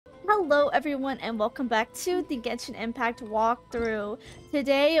Hello everyone and welcome back to the Genshin Impact walkthrough.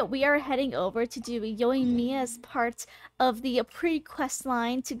 Today we are heading over to do Yoimiya's part of the pre-quest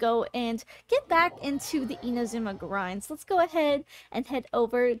line to go and get back into the Inazuma grinds. Let's go ahead and head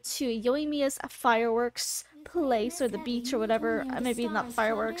over to Yoimiya's fireworks place or the beach or whatever. Maybe not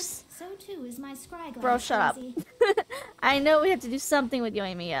fireworks. So too is my scry Bro, glass, shut up. I know we have to do something with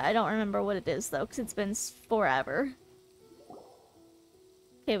Yoimiya. I don't remember what it is though because it's been forever.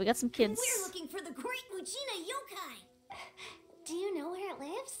 Okay, we got some kids. We're looking for the Great Mujina Yokai. Do you know where it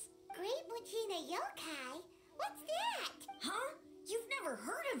lives? Great Mujina Yokai? What's that? Huh? You've never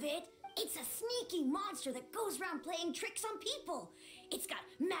heard of it? It's a sneaky monster that goes around playing tricks on people. It's got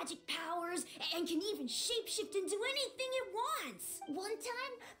magic powers and can even shapeshift into anything it wants. One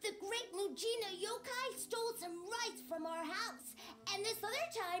time, the Great Mujina Yokai stole some rice from our house. And this other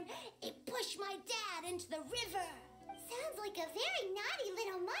time, it pushed my dad into the river. Sounds like a very naughty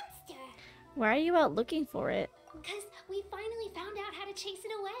little monster. Why are you out looking for it? Because we finally found out how to chase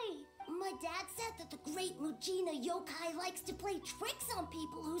it away. My dad said that the Great Mujina Yokai likes to play tricks on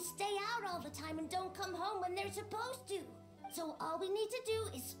people who stay out all the time and don't come home when they're supposed to. So all we need to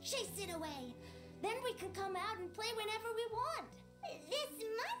do is chase it away. Then we can come out and play whenever we want. This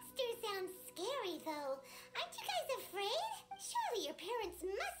monster sounds scary, though. Aren't you guys afraid? Surely your parents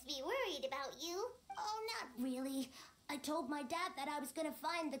must be worried about you. Oh, not really. I told my dad that I was gonna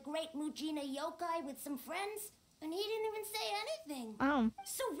find the Great Mujina Yokai with some friends, and he didn't even say anything. Oh.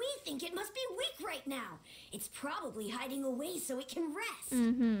 So we think it must be weak right now. It's probably hiding away so it can rest.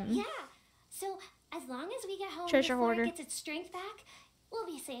 Mm-hmm. Yeah. So as long as we get home Treasure before hoarder. it gets its strength back, we'll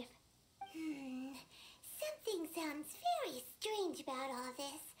be safe. Something sounds very strange about all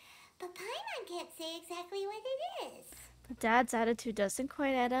this, but Paimon can't say exactly what it is. But Dad's attitude doesn't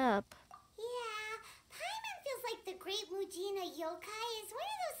quite add up. Yeah, Paimon feels like the Great Mujina Yokai is one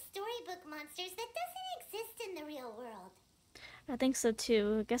of those storybook monsters that doesn't exist in the real world. I think so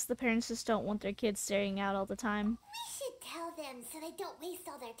too. I guess the parents just don't want their kids staring out all the time. We should tell them so they don't waste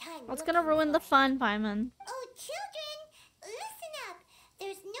all their time. What's gonna ruin the fun, Paimon? Oh, children, listen up.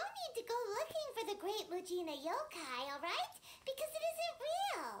 There's no need to go looking for the Great Mujina Yokai, alright? Because it isn't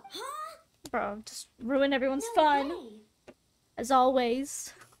real. Huh? Bro, just ruin everyone's No fun. way. As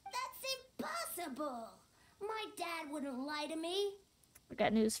always. That's impossible. My dad wouldn't lie to me. I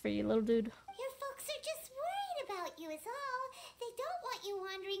got news for you, little dude. Your folks are just worried about you is all. They don't want you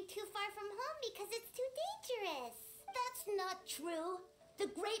wandering too far from home because it's too dangerous. That's not true.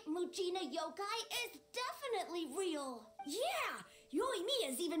 The Great Mujina Yokai is definitely real. Yeah!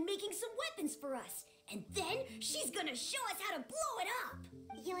 Yoimiya's even making some weapons for us. And then she's gonna show us how to blow it up.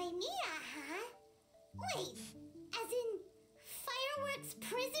 Yoimiya, huh? Wait, as in fireworks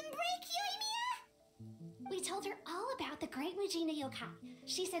prison break, Yoimiya? We told her all about the Great Mujina Yokai.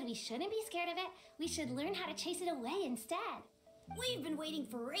 She said we shouldn't be scared of it. We should learn how to chase it away instead. We've been waiting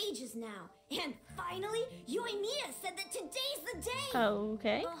for ages now. And finally, Yoimiya said that today's the day.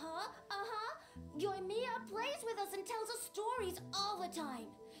 Okay. Yoimiya plays with us and tells us stories all the time.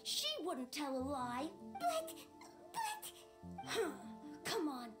 She wouldn't tell a lie. But... Come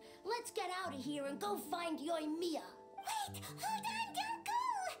on, let's get out of here and go find Yoimiya. Wait, hold on, don't go!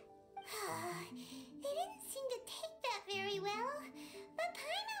 They didn't seem to take that very well. But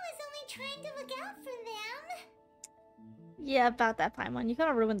Paimon was only trying to look out for them. Yeah, about that, Paimon. You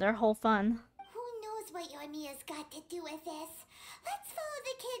kinda ruined their whole fun. Who knows what Yoimiya's got to do with this? Let's follow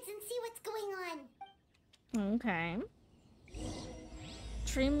the kids and see what's going on. Okay.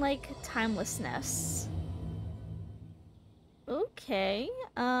 Dreamlake Timelessness. Okay.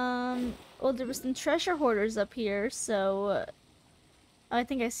 Well, there was some treasure hoarders up here, so... I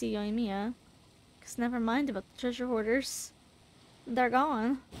think I see Yoimiya. Cause never mind about the treasure hoarders. They're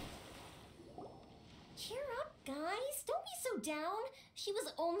gone. Cheer up, guys. Don't be so down. She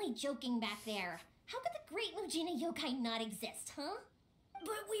was only joking back there. How could the Great Mujina Yokai not exist, huh?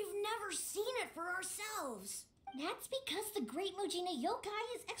 But we've never seen it for ourselves. That's because the Great Mujina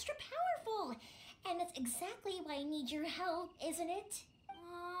Yokai is extra powerful. And that's exactly why I need your help, isn't it?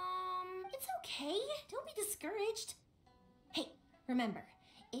 It's okay. Don't be discouraged. Hey, remember,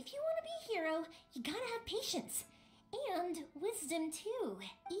 if you want to be a hero, you gotta have patience. And wisdom, too.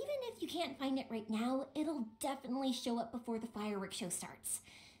 Even if you can't find it right now, it'll definitely show up before the fireworks show starts.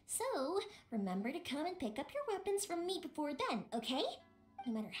 So, remember to come and pick up your weapons from me before then, okay?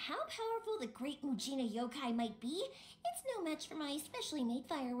 No matter how powerful the Great Mujina Yokai might be, it's no match for my specially made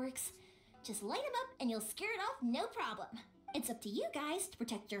fireworks. Just light them up and you'll scare it off no problem. It's up to you guys to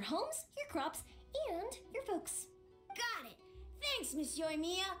protect your homes, your crops, and your folks. Got it. Thanks, Miss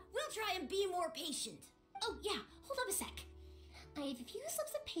Yoimiya. We'll try and be more patient. Oh yeah, hold up a sec. I have a few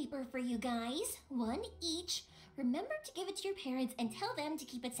slips of paper for you guys, one each. Remember to give it to your parents and tell them to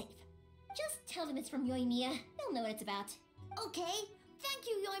keep it safe. Just tell them it's from Yoimiya. They'll know what it's about. Okay, thank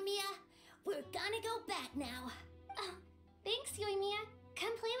you, Yoimiya. We're gonna go back now. Oh, thanks, Yoimiya.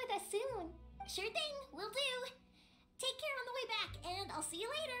 Come play with us soon. Sure thing, will do. Take care on the way back, and I'll see you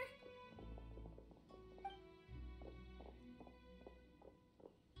later.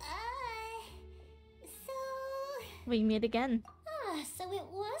 We meet again. Ah, so it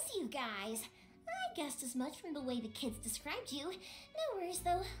was you guys. I guessed as much from the way the kids described you. No worries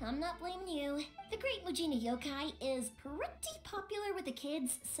though, I'm not blaming you. The Great Mujina Yokai is pretty popular with the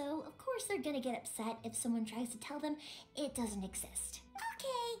kids, so of course they're gonna get upset if someone tries to tell them it doesn't exist.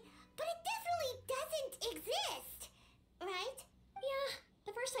 Okay, but it definitely doesn't exist, right? Yeah,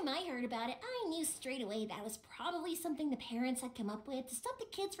 the first time I heard about it, I knew straight away that was probably something the parents had come up with to stop the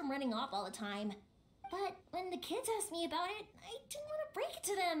kids from running off all the time. But when the kids asked me about it, I didn't want to break it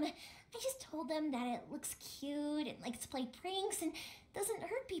to them. I just told them that it looks cute and likes to play pranks and doesn't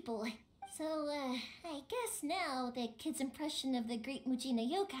hurt people. So, I guess now the kids' impression of the Great Mujina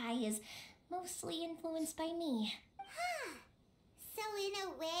Yokai is mostly influenced by me. Huh. So in a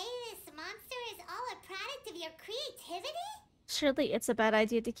way, this monster is all a product of your creativity? Surely it's a bad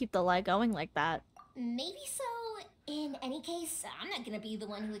idea to keep the lie going like that. Maybe so. In any case, I'm not gonna be the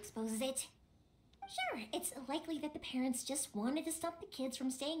one who exposes it. Sure, it's likely that the parents just wanted to stop the kids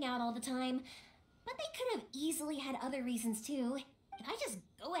from staying out all the time, but they could have easily had other reasons too. If I just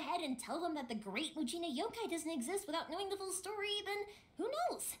go ahead and tell them that the Great Mujina Yokai doesn't exist without knowing the full story, then who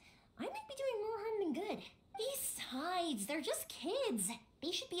knows? I might be doing more harm than good. Besides, they're just kids.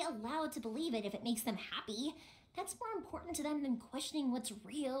 They should be allowed to believe it if it makes them happy. That's more important to them than questioning what's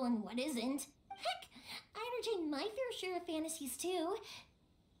real and what isn't. Heck, I entertain my fair share of fantasies too.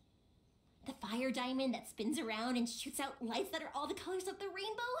 The fire diamond that spins around and shoots out lights that are all the colors of the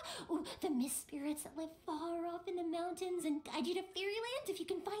rainbow. Ooh, the mist spirits that live far off in the mountains and guide you to fairyland if you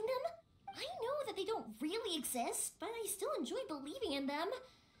can find them. I know that they don't really exist, but I still enjoy believing in them.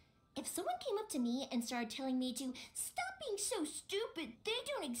 If someone came up to me and started telling me to stop being so stupid, they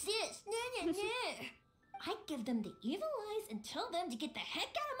don't exist, I'd give them the evil eyes and tell them to get the heck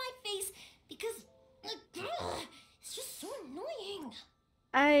out of my face because it's just so annoying.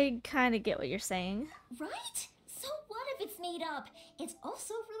 I kind of get what you're saying. Right? So what if it's made up? It's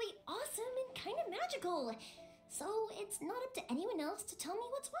also really awesome and kind of magical. So it's not up to anyone else to tell me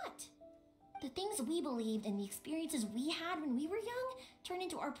what's what. The things we believed and the experiences we had when we were young turn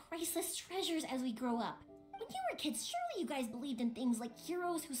into our priceless treasures as we grow up. When you were kids, surely you guys believed in things like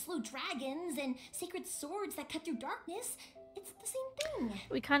heroes who slew dragons and sacred swords that cut through darkness. It's the same thing.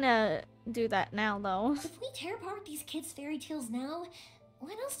 We kind of do that now, though. If we tear apart these kids' fairy tales now,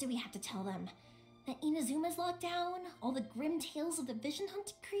 what else do we have to tell them? That Inazuma's locked down? All the grim tales of the Vision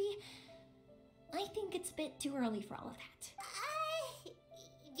Hunt decree? I think it's a bit too early for all of that.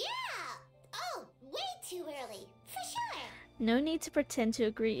 Yeah! Oh, way too early, for sure! No need to pretend to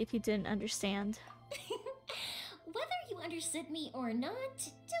agree if you didn't understand. Whether you understood me or not,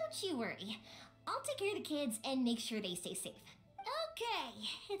 don't you worry. I'll take care of the kids and make sure they stay safe. Okay,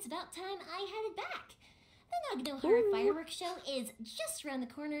 it's about time I headed back. The Naganohara fireworks show is just around the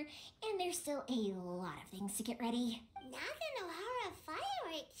corner, and there's still a lot of things to get ready. Naganohara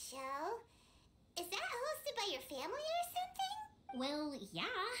fireworks show? Is that hosted by your family or something? Well, yeah.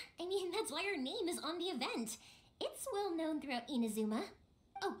 I mean, that's why our name is on the event. It's well known throughout Inazuma.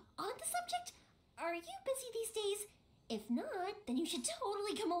 Oh, on the subject, are you busy these days? If not, then you should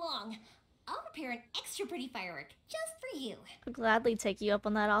totally come along. I'll prepare an extra pretty firework just for you. I'll gladly take you up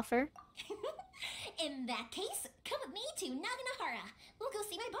on that offer. In that case, come with me to Naganohara. We'll go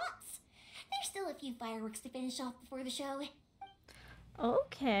see my boss. There's still a few fireworks to finish off before the show.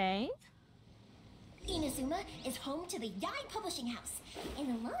 Okay. Inazuma is home to the Yai Publishing House, and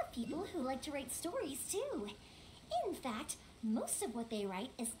a lot of people who like to write stories too. In fact, most of what they write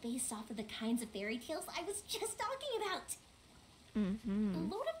is based off of the kinds of fairy tales I was just talking about. Mm-hmm. A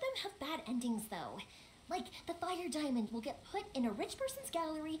lot of them have bad endings though. Like, the fire diamond will get put in a rich person's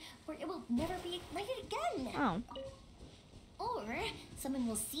gallery where it will never be ignited again. Oh. Or, someone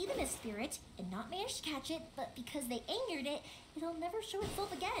will see the mist spirit and not manage to catch it, but because they angered it, it'll never show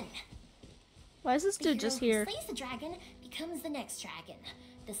itself again. Why is this The dude just hero here? who slays the dragon becomes the next dragon.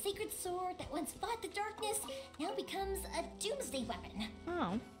 The sacred sword that once fought the darkness now becomes a doomsday weapon.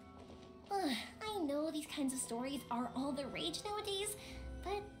 Oh. I know these kinds of stories are all the rage nowadays,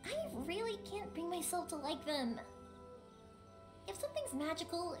 but I really can't bring myself to like them. If something's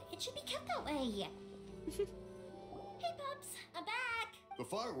magical, it should be kept that way. Hey pups, I'm back!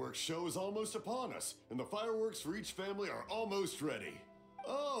 The fireworks show is almost upon us, and the fireworks for each family are almost ready.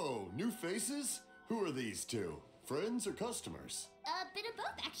 Oh, new faces? Who are these two? Friends or customers? A bit of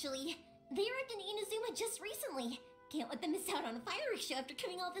both, actually. They arrived in Inazuma just recently. Can't let them miss out on a fireworks show after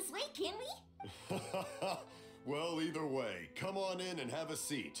coming all this way, can we? Well, either way, come on in and have a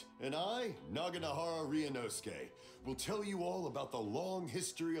seat. And I, Naganahara Ryunosuke, will tell you all about the long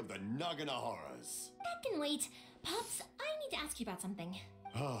history of the Naganaharas. That can wait. Pops, I need to ask you about something.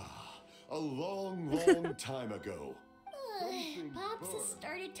 A long time ago. Pops has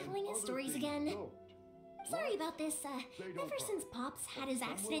started telling his stories again. Sorry about this. Ever since Pops had his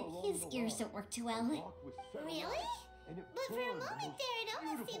accident, his ears don't work too well. Really? But for a moment there, it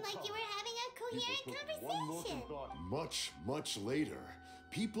almost seemed like you were having a coherent conversation. Much later,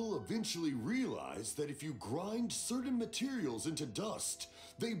 people eventually realized that if you grind certain materials into dust,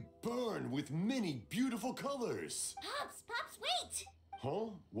 they burn with many beautiful colors. Pops, wait!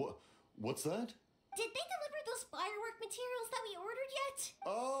 Huh? What's that? Did they deliver those firework materials that we ordered yet?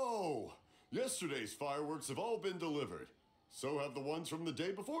 Oh! Yesterday's fireworks have all been delivered. So have the ones from the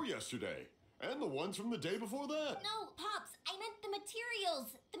day before yesterday. And the ones from the day before that. No, Pops, I meant the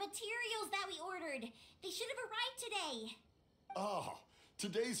materials. The materials that we ordered. They should have arrived today. Ah,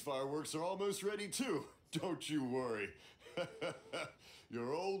 today's fireworks are almost ready too. Don't you worry.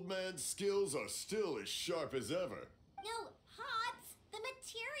 Your old man's skills are still as sharp as ever. No, Pops, the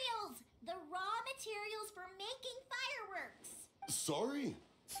materials. The raw materials for making fireworks. Sorry?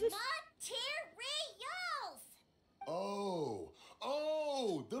 Materials!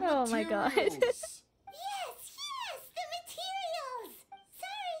 The Oh my God. materials! Yes, the materials!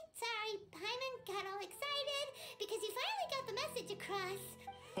 Sorry, Paimon got all excited because you finally got the message across.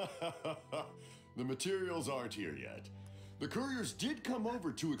 The materials aren't here yet. The couriers did come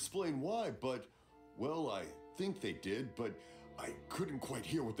over to explain why, but, well, I think they did, but I couldn't quite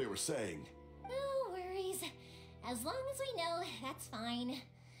hear what they were saying. No worries. As long as we know, that's fine.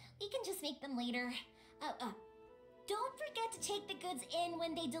 We can just make them later. Don't forget to take the goods in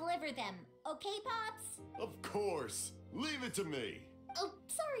when they deliver them. Okay, Pops? Of course. Leave it to me. Oh,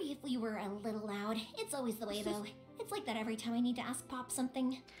 sorry if we were a little loud. It's always the way, though. It's like that every time I need to ask Pop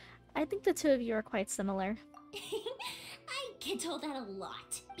something. I think the two of you are quite similar. I get told that a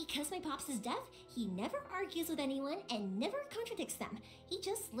lot. Because my Pops is deaf, he never argues with anyone and never contradicts them. He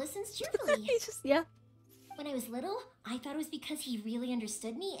just listens cheerfully. Yeah. When I was little, I thought it was because he really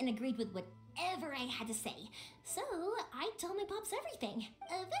understood me and agreed with whatever I had to say. So, I told my Pops everything.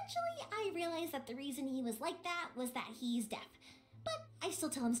 Eventually, I realized that the reason he was like that was that he's deaf. But I still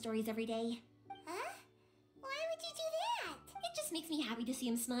tell him stories every day. Huh? Why would you do that? It just makes me happy to see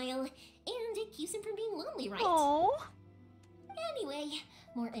him smile, and it keeps him from being lonely, right? Aww. Anyway,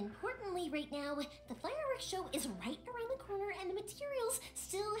 more importantly right now, the fireworks show is right around the corner and the materials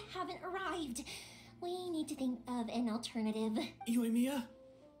still haven't arrived. We need to think of an alternative. Yoimiya?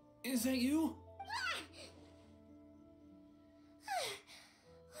 Is that you?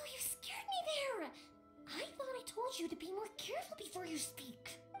 Oh, you scared me there! I thought I told you to be more careful before you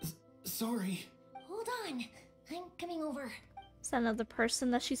speak. Sorry. Hold on, I'm coming over. Is that another person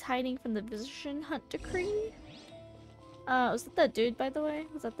that she's hiding from the Vision Hunt decree? Was that dude, by the way?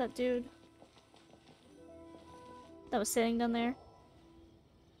 Was that dude? That was sitting down there?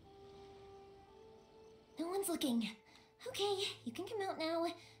 No one's looking. Okay, you can come out now.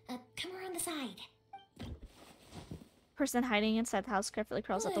 Come around the side. Person hiding inside the house carefully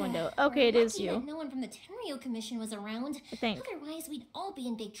crawls out the window. We're Okay, it is lucky you. that no one from the Tenryo Commission was around. I think. Otherwise, we'd all be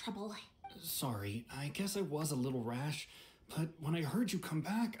in big trouble. Sorry, I guess I was a little rash, but when I heard you come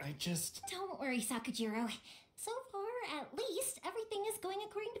back, I just... Don't worry, Sakajiro. So far, at least, everything is going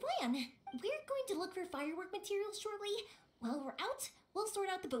according to plan. We're going to look for firework materials shortly. While we're out, we'll sort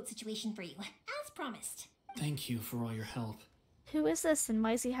out the boat situation for you, as promised. Thank you for all your help. Who is this and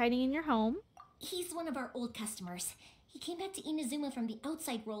why is he hiding in your home? He's one of our old customers. He came back to Inazuma from the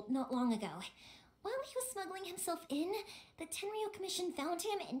outside world not long ago. While he was smuggling himself in, the Tenryo Commission found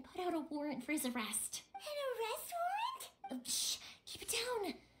him and put out a warrant for his arrest. An arrest warrant? Shh! Keep it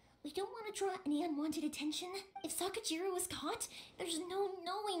down! We don't want to draw any unwanted attention. If Sakajiro is caught, there's no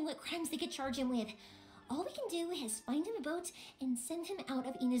knowing what crimes they could charge him with. All we can do is find him a boat and send him out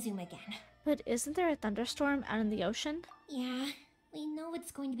of Inazuma again. But isn't there a thunderstorm out in the ocean? Yeah, we know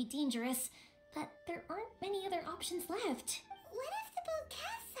it's going to be dangerous, but there aren't many other options left. What if the boat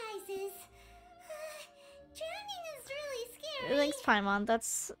capsizes? Drowning is really scary. Thanks, Paimon.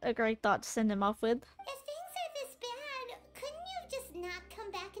 That's a great thought to send him off with. If things are this bad, couldn't you just not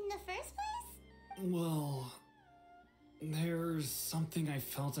come back in the first place? Well, there's something I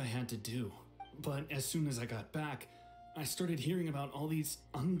felt I had to do. But as soon as I got back, I started hearing about all these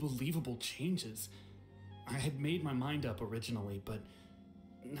unbelievable changes. I had made my mind up originally, but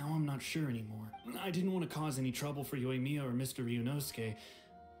now I'm not sure anymore. I didn't want to cause any trouble for Yoimiya or Mr. Ryunosuke,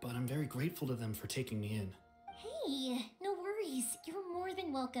 but I'm very grateful to them for taking me in. Hey, no worries. You're more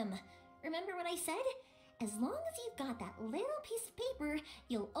than welcome. Remember what I said? As long as you've got that little piece of paper,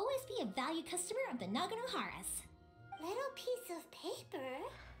 you'll always be a valued customer of the Naganoharas. Little piece of paper?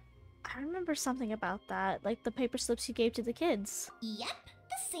 I remember something about that, like the paper slips you gave to the kids. Yep,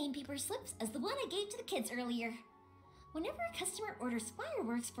 the same paper slips as the one I gave to the kids earlier. Whenever a customer orders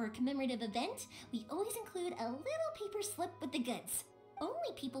fireworks for a commemorative event, we always include a little paper slip with the goods.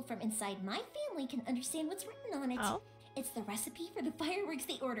 Only people from inside my family can understand what's written on it. Oh? It's the recipe for the fireworks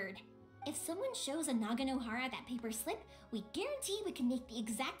they ordered. If someone shows a Naganohara that paper slip, we guarantee we can make the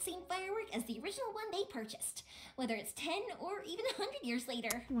exact same firework as the original one they purchased, whether it's 10 or even 100 years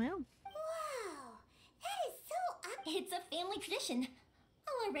later. Well, Wow, that is so It's a family tradition.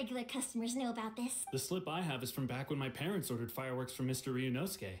 All our regular customers know about this. The slip I have is from back when my parents ordered fireworks from Mr.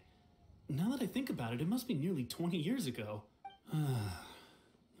 Ryunosuke. Now that I think about it, it must be nearly 20 years ago.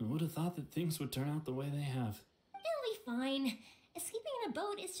 I would have thought that things would turn out the way they have. It'll be fine. Escaping in a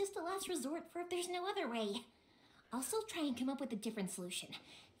boat is just a last resort for if there's no other way. I'll still try and come up with a different solution,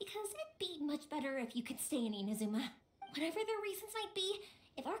 because it'd be much better if you could stay in Inazuma. Whatever their reasons might be,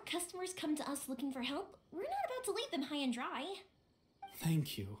 if our customers come to us looking for help, we're not about to leave them high and dry.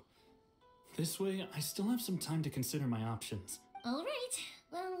 Thank you. This way, I still have some time to consider my options. All right,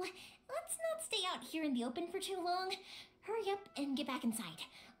 well, let's not stay out here in the open for too long. Hurry up and get back inside.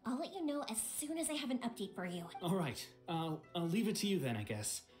 I'll let you know as soon as I have an update for you. All right, I'll leave it to you then, I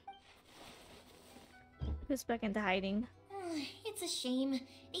guess. who's back into hiding? It's a shame.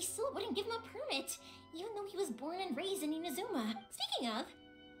 They still wouldn't give him a permit, even though he was born and raised in Inazuma. Speaking of,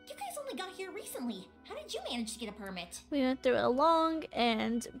 you guys only got here recently. How did you manage to get a permit? We went through a long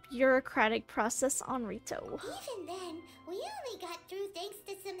and bureaucratic process on Rito. Even then, we only got through thanks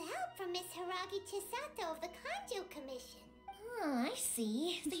to some help from Miss Haragi Chisato of the Kanjo Commission. Oh, I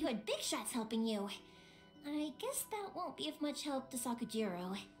see. So you had big shots helping you. I guess that won't be of much help to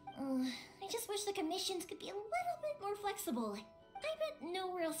Sakujiro. I just wish the commissions could be a little bit more flexible. I bet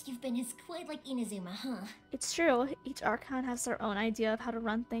nowhere else you've been is quite like Inazuma, huh? It's true, each Archon has their own idea of how to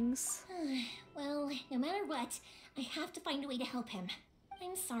run things. Well, no matter what, I have to find a way to help him.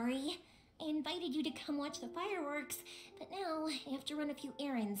 I'm sorry. I invited you to come watch the fireworks, but now I have to run a few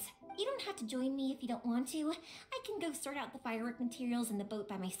errands. You don't have to join me if you don't want to. I can go sort out the firework materials in the boat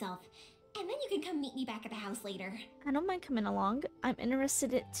by myself. And then you can come meet me back at the house later. I don't mind coming along. I'm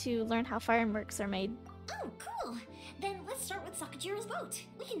interested to learn how fireworks are made. Oh, cool! Then let's start with Sakujiro's boat.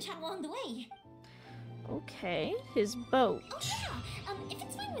 We can chat along the way. Okay, his boat. Oh yeah! If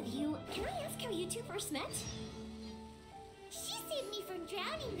it's fine with you, can I ask how you two first met? She saved me from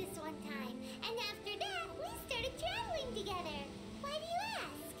drowning this one time, and after that, we started traveling together. Why do you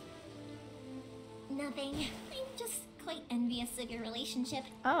ask? Nothing. I'm just quite envious of your relationship.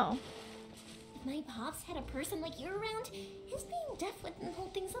 Oh, If my pops had a person like you around, his being deaf wouldn't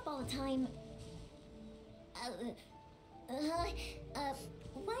hold things up all the time.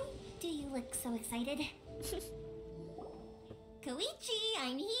 Why do you look so excited? Koichi,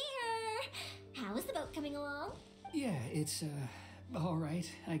 I'm here! How is the boat coming along? Yeah, it's, all right,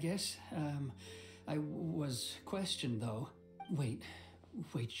 I guess. I was questioned, though. Wait,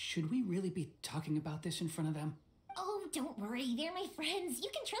 should we really be talking about this in front of them? Oh, don't worry, they're my friends. You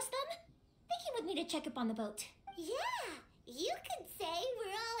can trust them. They came with me to check up on the boat. Yeah, you could say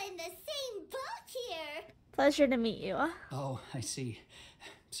we're all in the same boat here. pleasure to meet you. Oh, I see.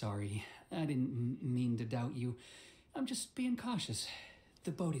 Sorry, I didn't mean to doubt you. I'm just being cautious.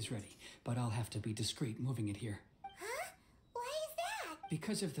 The boat is ready, but I'll have to be discreet moving it here. Huh? Why is that?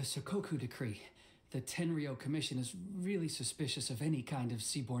 Because of the Sokoku decree, the Tenryo Commission is really suspicious of any kind of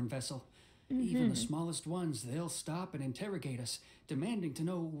seaborne vessel. Even the smallest ones, they'll stop and interrogate us, demanding to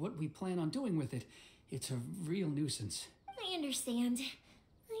know what we plan on doing with it. It's a real nuisance. I understand.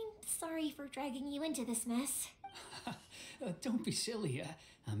 I'm sorry for dragging you into this mess. Don't be silly.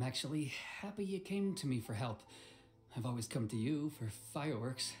 I'm actually happy you came to me for help. I've always come to you for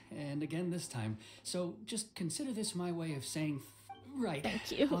fireworks, and again this time. So just consider this my way of saying, right,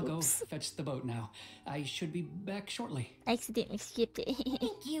 Thank you. I'll go Oops. fetch the boat now. I should be back shortly. I accidentally skipped it.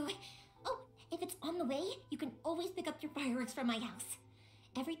 Thank you. Oh, if it's on the way, you can always pick up your fireworks from my house.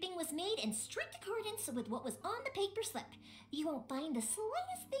 Everything was made in strict accordance with what was on the paper slip. You won't find the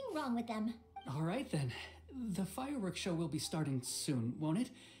slightest thing wrong with them. All right then. The fireworks show will be starting soon, won't it?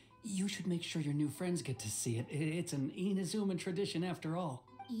 You should make sure your new friends get to see it. It's an Inazuman tradition after all.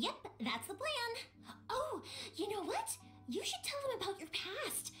 Yep, that's the plan. Oh, you know what? You should tell them about your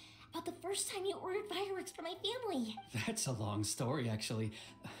past. About the first time you ordered fireworks for my family. That's a long story, actually.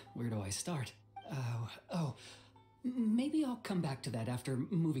 Where do I start? Maybe I'll come back to that after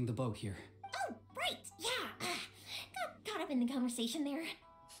moving the boat here. Oh, right, yeah. Got caught up in the conversation there.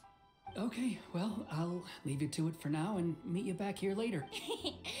 Okay, well, I'll leave you to it for now and meet you back here later.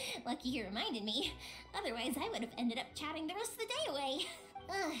 Lucky you reminded me. Otherwise, I would have ended up chatting the rest of the day away.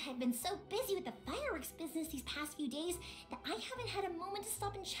 I've been so busy with the fireworks business these past few days that I haven't had a moment to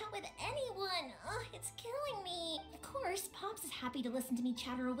stop and chat with anyone. It's killing me. Of course, Pops is happy to listen to me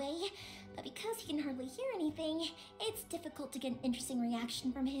chatter away, but because he can hardly hear anything, it's difficult to get an interesting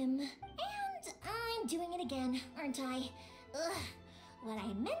reaction from him. And I'm doing it again, aren't I? What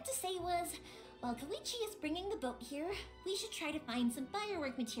I meant to say was, while Koichi is bringing the boat here, we should try to find some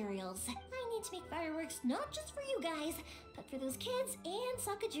firework materials. I need to make fireworks not just for you guys, but for those kids and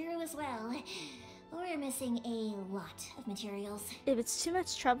Sakajiro as well. We're missing a lot of materials. If it's too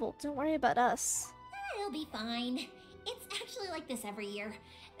much trouble, don't worry about us. It'll be fine. It's actually like this every year.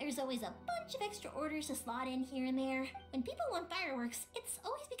 There's always a bunch of extra orders to slot in here and there. When people want fireworks, it's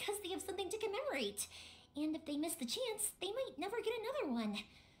always because they have something to commemorate. And if they miss the chance, they might never get another one.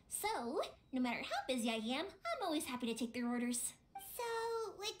 So, no matter how busy I am, I'm always happy to take their orders.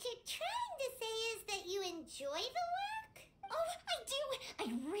 So, what you're trying to say is that you enjoy the work? Oh, I do!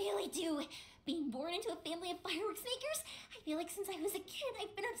 I really do! Being born into a family of fireworks makers, I feel like since I was a kid,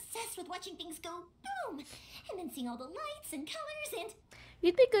 I've been obsessed with watching things go boom! And then seeing all the lights and colors and...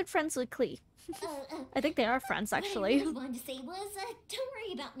 You'd be good friends with Klee. I think they are friends, actually. What I really wanted to say was, don't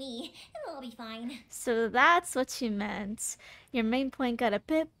worry about me. It'll all be fine. So that's what you meant. Your main point got a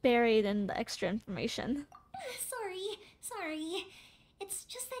bit buried in the extra information. Sorry. It's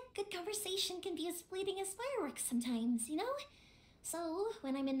just that good conversation can be as fleeting as fireworks sometimes, you know? So,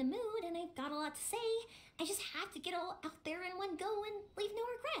 when I'm in the mood and I've got a lot to say, I just have to get all out there in one go and leave no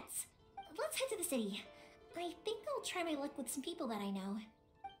regrets. Let's head to the city. I think I'll try my luck with some people that I know.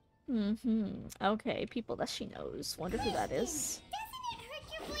 Okay, people that she knows. Wonder who that is. Doesn't it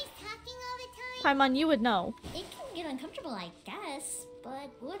hurt your voice talking all the time? Paimon, you would know. It can get uncomfortable, I guess.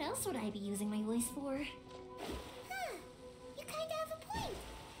 But what else would I be using my voice for? Huh. You kinda have a point.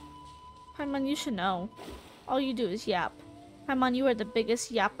 Paimon, you should know. All you do is yap. Paimon, you are the biggest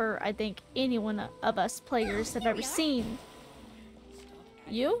yapper I think any one of us players have ever seen.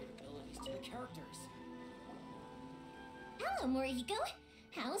 You? Hello, Morihiko.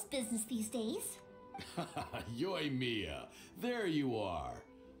 How's business these days? Yoimiya, there you are.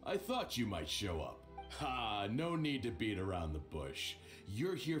 I thought you might show up. Ha, no need to beat around the bush.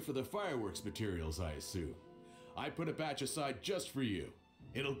 You're here for the fireworks materials, I assume. I put a batch aside just for you.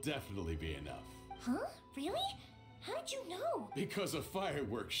 It'll definitely be enough. Huh? Really? How did you know? Because a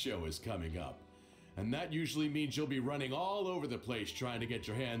fireworks show is coming up. And that usually means you'll be running all over the place trying to get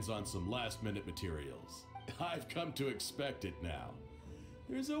your hands on some last-minute materials. I've come to expect it now.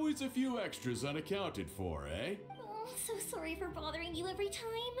 There's always a few extras unaccounted for, eh? Oh, so sorry for bothering you every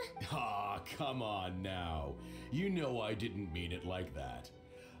time. Ah, come on now. You know I didn't mean it like that.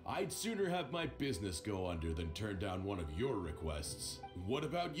 I'd sooner have my business go under than turn down one of your requests. What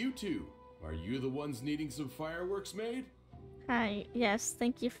about you two? Are you the ones needing some fireworks made? Hi, yes,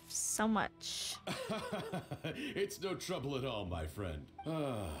 thank you so much. It's no trouble at all, my friend.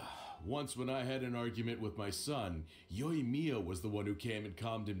 Once when I had an argument with my son, Yoimiya was the one who came and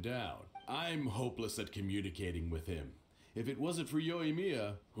calmed him down. I'm hopeless at communicating with him. If it wasn't for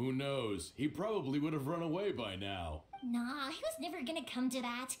Yoimiya, who knows, he probably would have run away by now. Nah, he was never gonna come to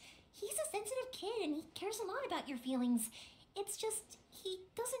that. He's a sensitive kid and he cares a lot about your feelings. It's just, he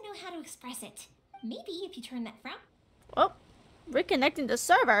doesn't know how to express it. Maybe if you turn that frown, Oh, reconnecting the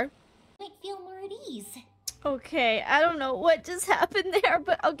server. you might feel more at ease. Okay, I don't know what just happened there,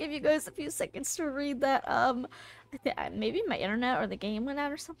 but I'll give you guys a few seconds to read that. I think maybe my internet or the game went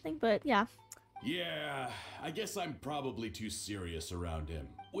out or something, but yeah. Yeah, I guess I'm probably too serious around him.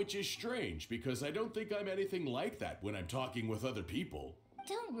 Which is strange, because I don't think I'm anything like that when I'm talking with other people.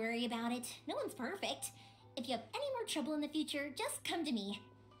 Don't worry about it. No one's perfect. If you have any more trouble in the future, just come to me.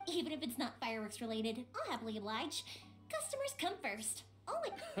 Even if it's not fireworks related, I'll happily oblige. Customers come first.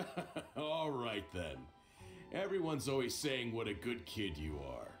 All right then. Everyone's always saying what a good kid you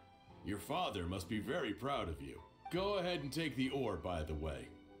are. Your father must be very proud of you. Go ahead and take the ore, by the way.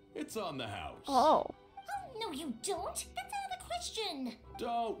 It's on the house. Oh. Oh, no you don't. That's out of the question.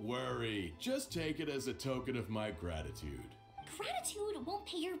 Don't worry. Just take it as a token of my gratitude. Gratitude won't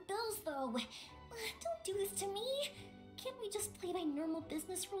pay your bills, though. Don't do this to me. Can't we just play by normal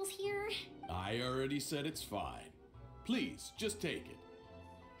business rules here? I already said it's fine. Please, just take it.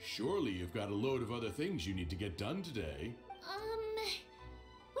 Surely you've got a load of other things you need to get done today.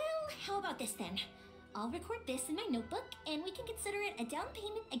 Well, how about this then? I'll record this in my notebook, and we can consider it a down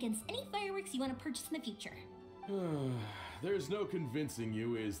payment against any fireworks you want to purchase in the future. There's no convincing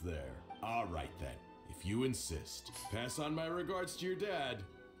you, is there? All right then, if you insist. Pass on my regards to your dad.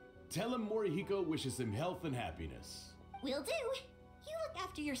 Tell him Morihiko wishes him health and happiness. Will do. You look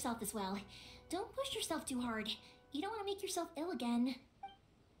after yourself as well. Don't push yourself too hard. You don't want to make yourself ill again.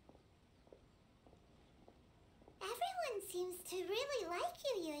 Everyone seems to really like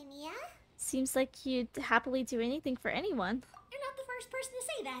you, Yoimiya. Seems like you'd happily do anything for anyone. You're not the first person to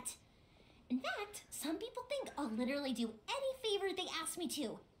say that. In fact, some people think I'll literally do any favor they ask me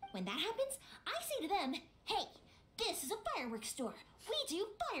to. When that happens, I say to them, hey, this is a fireworks store. We do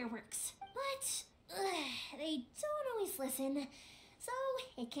fireworks. But they don't always listen, so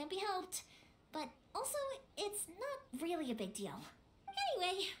it can't be helped. But also, it's not really a big deal.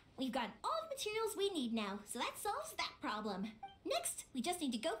 Anyway, we've got all the materials we need now, so that solves that problem. Next, we just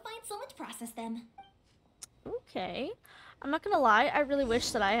need to go find someone to process them. Okay. I'm not gonna lie, I really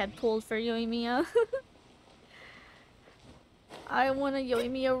wish that I had pulled for Yoimiya. I want a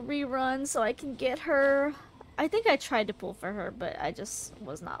Yoimiya rerun so I can get her. I think I tried to pull for her, but I just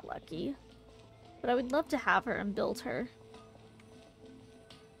was not lucky. But I would love to have her and build her.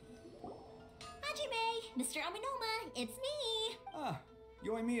 Hajime, Mr. Aminoma, it's me. Ah,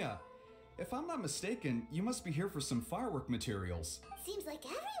 Yoimiya. If I'm not mistaken, you must be here for some firework materials. Seems like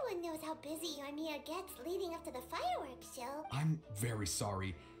everyone knows how busy Yoimiya gets leading up to the fireworks show. I'm very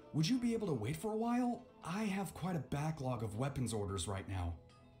sorry. Would you be able to wait for a while? I have quite a backlog of weapons orders right now.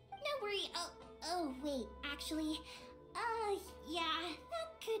 No worry. Oh, wait, actually, yeah,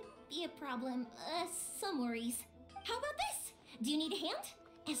 that could be a problem. Some worries. How about this? Do you need a hand?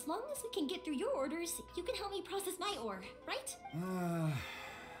 As long as we can get through your orders, you can help me process my ore, right?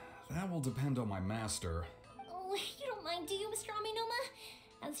 That will depend on my master. Oh, you don't mind, do you, Mr.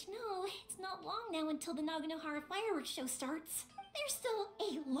 Aminoma? As you know, it's not long now until the Naganohara fireworks show starts. There's still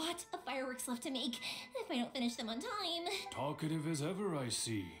a lot of fireworks left to make, if I don't finish them on time. Talkative as ever, I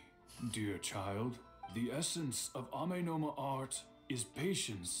see. Dear child, the essence of Amenoma art is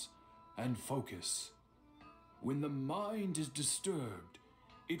patience and focus. When the mind is disturbed,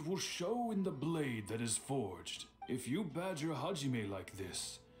 it will show in the blade that is forged. If you badger Hajime like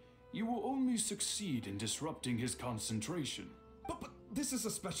this, you will only succeed in disrupting his concentration. But this is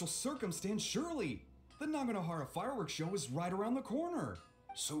a special circumstance, surely. The Naganohara fireworks show is right around the corner.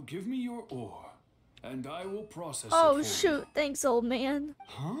 So give me your ore, and I will process it Oh for shoot, thanks old man.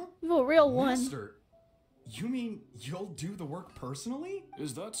 Huh? You a real one. Master, you mean you'll do the work personally? you.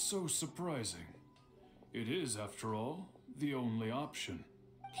 Is that so surprising? It is, after all, the only option.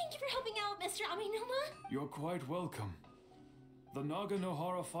 Thank you for helping out, Mr. Aminoma. You're quite welcome. The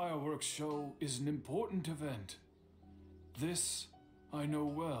Naganohara fireworks show is an important event. This I know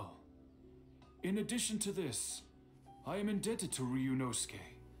well. In addition to this, I am indebted to Ryunosuke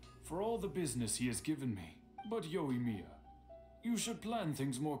for all the business he has given me. But Yoimiya, you should plan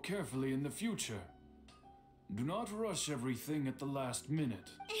things more carefully in the future. Do not rush everything at the last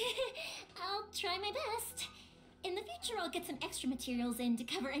minute. I'll try my best. In the future, I'll get some extra materials in to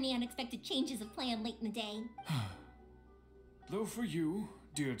cover any unexpected changes of plan late in the day. Though for you,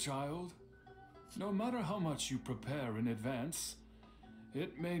 dear child, no matter how much you prepare in advance,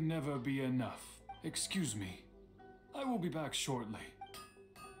 it may never be enough. Excuse me. I will be back shortly.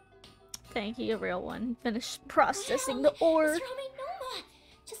 Thank you, a real one. Finish processing the Wow, ore. Mr. Aminoma!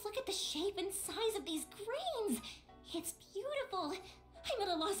 Just look at the shape and size of these grains! It's beautiful! I'm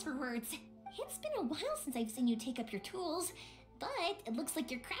at a loss for words. It's been a while since I've seen you take up your tools, but it looks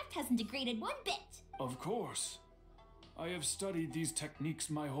like your craft hasn't degraded one bit. Of course. I have studied these techniques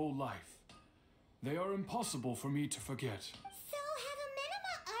my whole life. They are impossible for me to forget. So have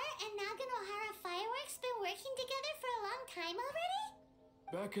Amenoma Art and Naganohara Fireworks been working together for a long time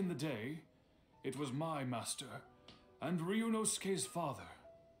already? Back in the day, it was my master and Ryunosuke's father.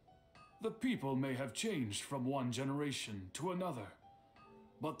 The people may have changed from one generation to another,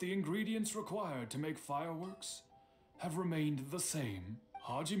 but the ingredients required to make fireworks have remained the same.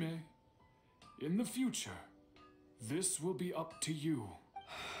 Hajime, in the future, this will be up to you.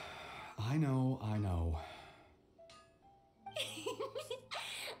 I know.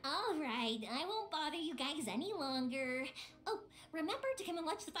 Alright, I won't bother you guys any longer. Oh, remember to come and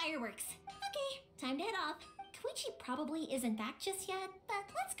watch the fireworks. Okay, time to head off. Koichi probably isn't back just yet, but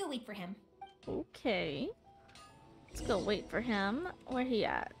let's go wait for him. Okay. Let's go wait for him. Where he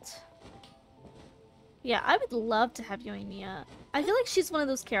at? Yeah, I would love to have Yoimiya. I feel like she's one of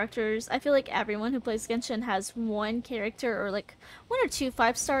those characters. I feel like everyone who plays Genshin has one character or like one or two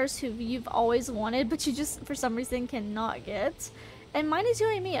 5 stars who you've always wanted, but you just for some reason cannot get. And mine is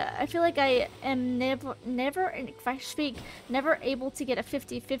Yoimiya. I feel like I am never, if I speak, never able to get a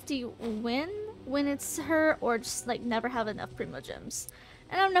 50-50 win when it's her, or just like never have enough Primo Gems.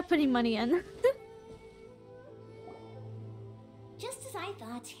 And I'm not putting money in. Just as I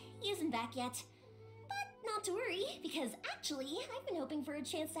thought, he isn't back yet. But not to worry, because actually, I've been hoping for a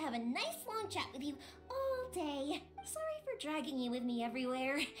chance to have a nice long chat with you all day. Sorry for dragging you with me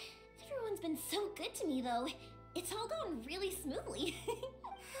everywhere. Everyone's been so good to me, though. It's all gone really smoothly.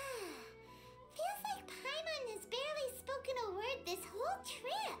 Feels like Paimon has barely spoken a word this whole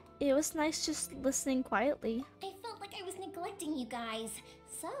trip. It was nice just listening quietly. I felt like I was neglecting you guys,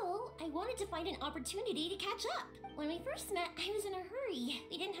 so I wanted to find an opportunity to catch up. When we first met, I was in a hurry.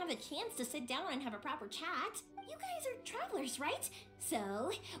 We didn't have a chance to sit down and have a proper chat. You guys are travelers, right?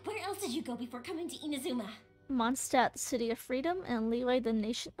 So, where else did you go before coming to Inazuma? Mondstadt, the City of Freedom, and Liyue, the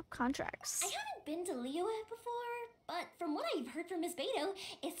Nation of Contracts. I haven't been to Liyue before, but from what I've heard from Miss Beto,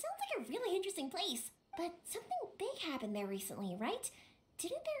 it sounds like a really interesting place. But something big happened there recently, right?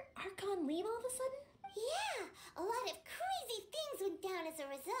 Didn't their Archon leave all of a sudden? Yeah, a lot of crazy things went down as a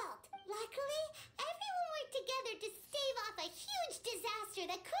result. Luckily, everyone worked together to stave off a huge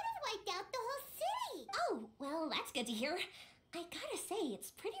disaster that could have wiped out the whole city. Oh, well, that's good to hear. I gotta say,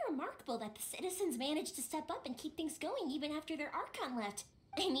 it's pretty remarkable that the citizens managed to step up and keep things going even after their Archon left.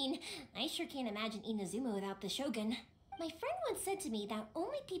 I mean, I sure can't imagine Inazuma without the Shogun. My friend once said to me that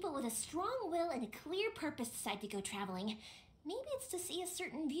only people with a strong will and a clear purpose decide to go traveling. Maybe it's to see a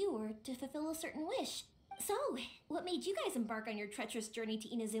certain view or to fulfill a certain wish. So, what made you guys embark on your treacherous journey to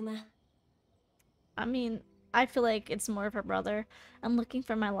Inazuma? I mean, I feel like it's more of a brother. I'm looking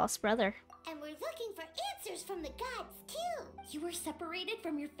for my lost brother. And we're looking for answers from the gods, too. You were separated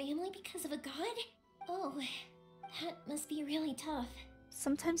from your family because of a god? Oh, that must be really tough.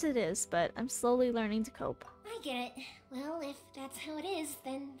 Sometimes it is, but I'm slowly learning to cope. I get it. Well, if that's how it is,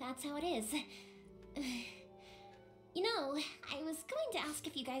 then that's how it is. You know, I was going to ask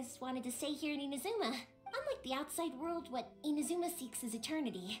if you guys wanted to stay here in Inazuma. Unlike the outside world, what Inazuma seeks is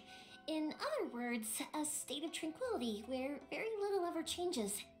eternity. In other words, a state of tranquility where very little ever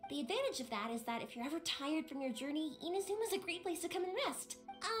changes. The advantage of that is that if you're ever tired from your journey, Inazuma's a great place to come and rest.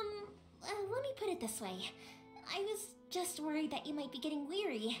 Let me put it this way. I was just worried that you might be getting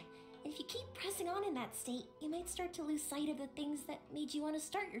weary. If you keep pressing on in that state, you might start to lose sight of the things that made you want to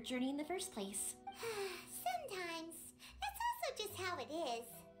start your journey in the first place. Sometimes. That's also just how it is.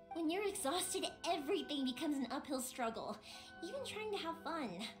 When you're exhausted, everything becomes an uphill struggle, even trying to have fun.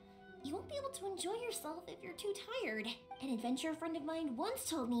 You won't be able to enjoy yourself if you're too tired. An adventurer friend of mine once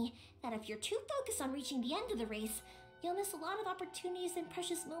told me that if you're too focused on reaching the end of the race, you'll miss a lot of opportunities and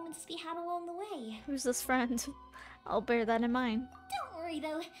precious moments to be had along the way. Who's this friend? I'll bear that in mind. Don't worry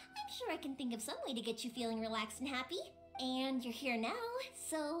though, I'm sure I can think of some way to get you feeling relaxed and happy. And you're here now,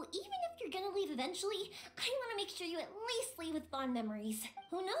 so even if you're gonna leave eventually, I want to make sure you at least leave with fond memories.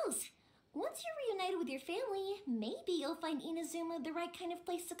 Who knows? Once you're reunited with your family, maybe you'll find Inazuma the right kind of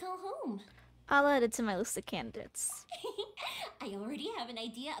place to call home. I'll add it to my list of candidates. I already have an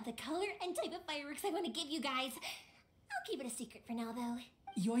idea of the color and type of fireworks I want to give you guys. I'll keep it a secret for now, though.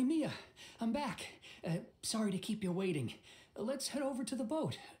 Yoimiya, I'm back. Sorry to keep you waiting. Let's head over to the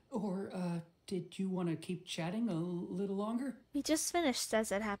boat. Or, did you want to keep chatting a little longer? We just finished,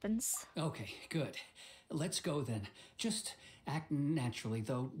 as it happens. Okay, good. Let's go then. Just act naturally,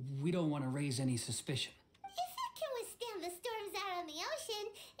 though we don't want to raise any suspicion. If it can withstand the storms out on the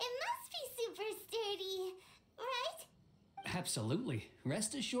ocean, it must be super sturdy, right? Absolutely.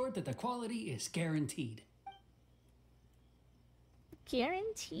 Rest assured that the quality is guaranteed.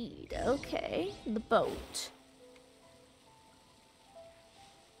 Guaranteed. Okay. The boat.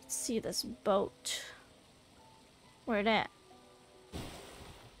 Let's see this boat. Where it at?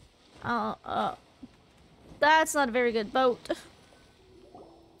 Oh, that's not a very good boat. That's way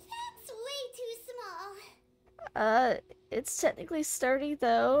too small. It's technically sturdy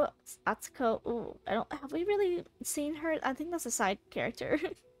though. It's Atsuko. Ooh, have we really seen her? I think that's a side character.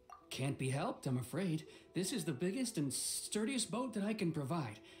 Can't be helped, I'm afraid. This is the biggest and sturdiest boat that I can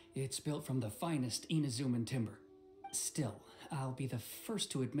provide. It's built from the finest Inazuman timber. Still, I'll be the first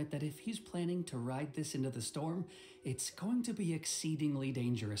to admit that if he's planning to ride this into the storm, it's going to be exceedingly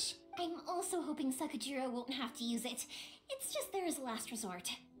dangerous. I'm also hoping Sakajiro won't have to use it. It's just there as a last resort.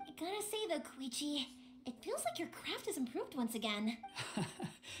 I gotta say though, Koichi, it feels like your craft has improved once again.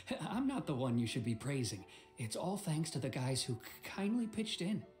 I'm not the one you should be praising. It's all thanks to the guys who kindly pitched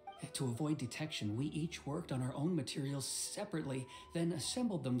in. To avoid detection, we each worked on our own materials separately, then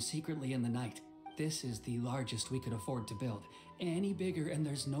assembled them secretly in the night. This is the largest we could afford to build. Any bigger, and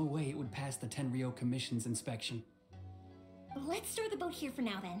there's no way it would pass the Tenryo Commission's inspection. Let's store the boat here for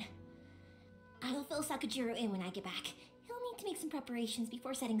now, then. I'll fill Sakujiro in when I get back. He'll need to make some preparations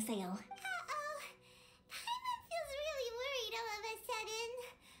before setting sail. Uh-oh. Paimon feels really worried all of a sudden.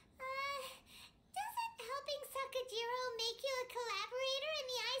 Doesn't helping Sakujiro make you a collaborator in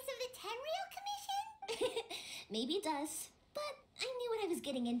the eyes of the Tenryo Commission? Maybe it does, but I knew what I was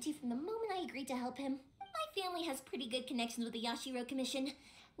getting into from the moment I agreed to help him. My family has pretty good connections with the Yashiro Commission.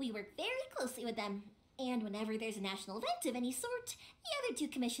 We work very closely with them, and whenever there's a national event of any sort, the other two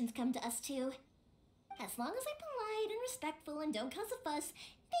commissions come to us too. As long as I'm polite and respectful and don't cause a fuss,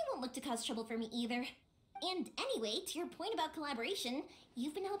 they won't look to cause trouble for me either. And anyway, to your point about collaboration,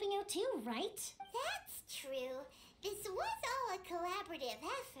 you've been helping out too, right? That's true. This was all a collaborative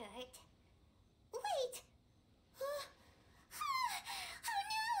effort. Wait. Oh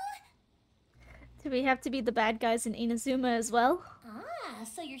no! Do we have to be the bad guys in Inazuma as well? Ah,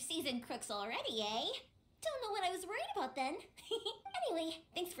 so you're seasoned crooks already, eh? Don't know what I was worried about then. Anyway,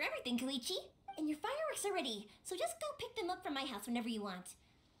 thanks for everything, Koichi. And your fireworks are ready, so just go pick them up from my house whenever you want.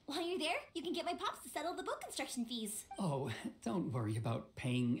 While you're there, you can get my pops to settle the boat construction fees. Oh, don't worry about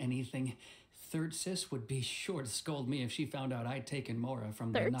paying anything. Third Sis would be sure to scold me if she found out I'd taken Mora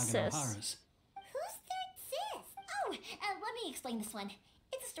from the Third Naganoharas. Sis. Who's Third Sis? Oh, let me explain this one.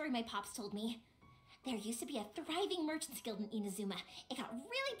 It's a story my pops told me. There used to be a thriving merchants guild in Inazuma. It got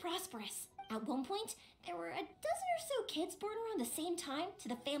really prosperous. At one point, there were a dozen or so kids born around the same time to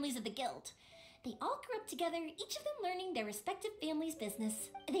the families of the guild. They all grew up together, each of them learning their respective family's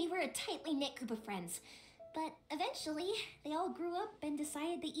business. They were a tightly knit group of friends. But eventually, they all grew up and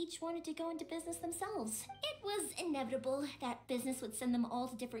decided they each wanted to go into business themselves. It was inevitable that business would send them all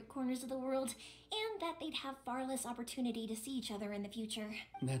to different corners of the world, and that they'd have far less opportunity to see each other in the future.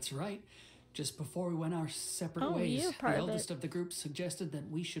 That's right. Just before we went our separate Oh, ways, you're the part of eldest it. of the group suggested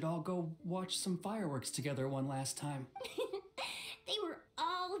that we should all go watch some fireworks together one last time. They were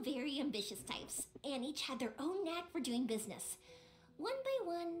all very ambitious types, and each had their own knack for doing business. One by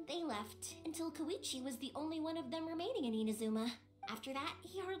one, they left, until Koichi was the only one of them remaining in Inazuma. After that,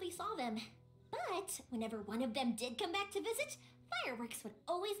 he hardly saw them. But whenever one of them did come back to visit, fireworks would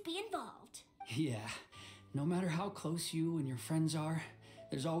always be involved. Yeah, no matter how close you and your friends are,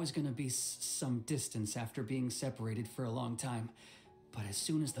 there's always going to be some distance after being separated for a long time. But as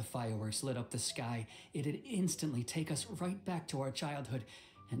soon as the fireworks lit up the sky, it'd instantly take us right back to our childhood,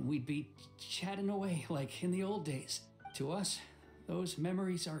 and we'd be chatting away like in the old days. To us, those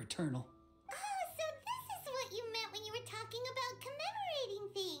memories are eternal. Oh, so this is what you meant when you were talking about commemorating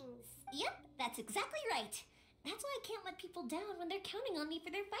things. Yep, that's exactly right. That's why I can't let people down when they're counting on me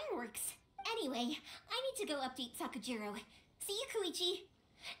for their fireworks. Anyway, I need to go update Sakujiro. See you, Koichi.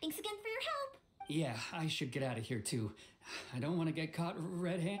 Thanks again for your help. Yeah, I should get out of here too. I don't want to get caught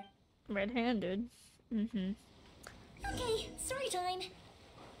red-handed. Red-handed. Mm-hmm. Okay, story time.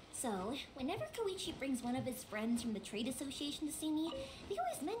 So, whenever Koichi brings one of his friends from the trade association to see me, they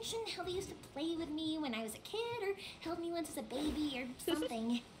always mention how they used to play with me when I was a kid, or held me once as a baby, or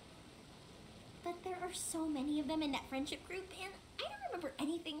something. But there are so many of them in that friendship group, and I don't remember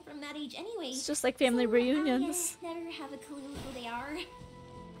anything from that age anyway. It's just like family reunions. I never have a clue who they are.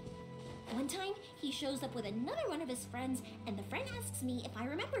 One time, he shows up with another one of his friends, and the friend asks me if I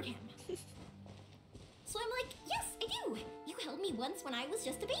remembered him. So I'm like, yes, I do! You held me once when I was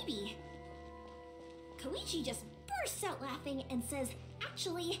just a baby. Koichi just bursts out laughing and says,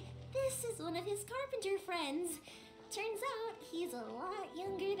 actually, this is one of his carpenter friends. Turns out, he's a lot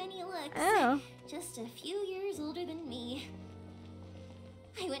younger than he looks. Oh. Just a few years older than me.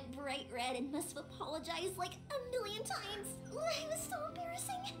 I went bright red and must have apologized like a million times. It was so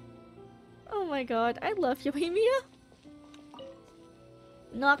embarrassing. Oh my god, I love Yoimiya.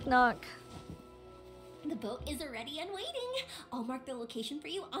 Knock knock. The boat is ready and waiting. I'll mark the location for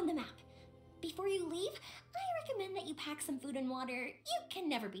you on the map. Before you leave, I recommend that you pack some food and water. You can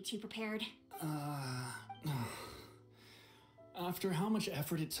never be too prepared. After how much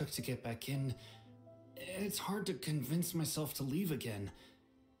effort it took to get back in, it's hard to convince myself to leave again.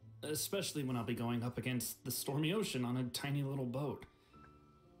 Especially when I'll be going up against the stormy ocean on a tiny little boat.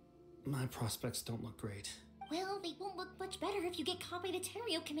 My prospects don't look great. Well, they won't look much better if you get caught by the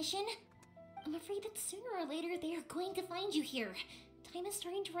Tenryo Commission. I'm afraid that sooner or later they are going to find you here. Time is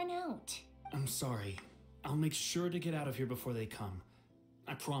starting to run out. I'm sorry. I'll make sure to get out of here before they come.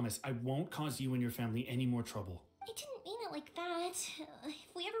 I promise I won't cause you and your family any more trouble. I didn't mean it like that.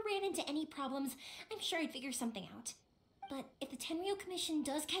 If we ever ran into any problems, I'm sure I'd figure something out. But if the Tenryo Commission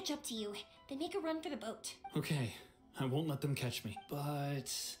does catch up to you, then make a run for the boat. Okay, I won't let them catch me.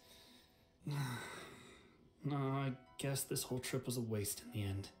 But... no, I guess this whole trip was a waste in the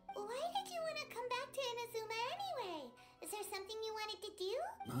end. Why did you want to come back to Inazuma anyway? Is there something you wanted to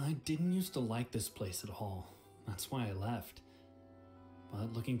do? I didn't used to like this place at all. That's why I left.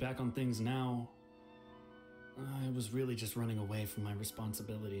 But looking back on things now, I was really just running away from my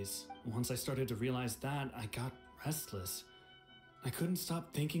responsibilities. Once I started to realize that, I got restless. I couldn't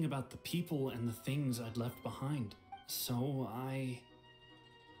stop thinking about the people and the things I'd left behind. So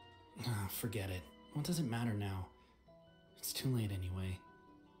forget it. What does it matter now? It's too late anyway.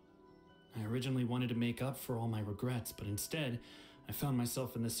 I originally wanted to make up for all my regrets, but instead, I found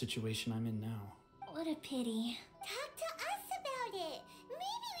myself in this situation I'm in now. What a pity. Talk to us about it.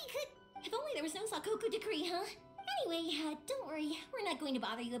 Maybe we could... If only there was no Sakoku decree, huh? Anyway, don't worry. We're not going to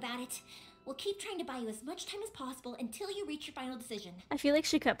bother you about it. We'll keep trying to buy you as much time as possible until you reach your final decision. I feel like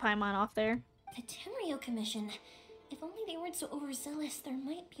she cut Paimon off there. The Tenryo Commission. If only they weren't so overzealous, there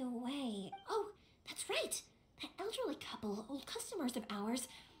might be a way. Oh, that's right. That elderly couple, old customers of ours,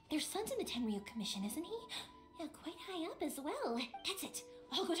 their son's in the Tenryo Commission, isn't he? Yeah, quite high up as well. That's it.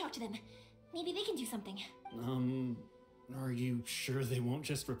 I'll go talk to them. Maybe they can do something. Are you sure they won't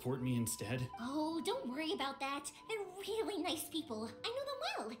just report me instead? Oh, don't worry about that. They're really nice people. I know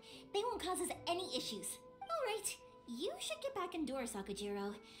them well. They won't cause us any issues. All right, you should get back indoors,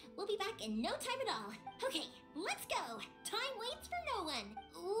 Sakujiro. We'll be back in no time at all. Okay, let's go. Time waits for no one.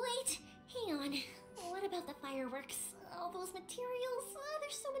 Wait, hang on. What about the fireworks? All those materials?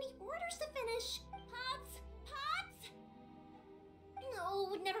 There's so many orders to finish. Pots? Pots?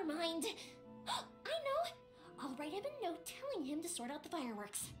 No, never mind. I know. I'll write him a note telling him to sort out the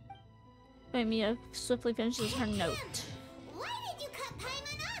fireworks. Yoimiya swiftly finishes her note. Why did you cut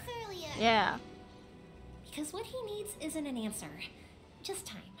Paimon off earlier? Yeah. Because what he needs isn't an answer, just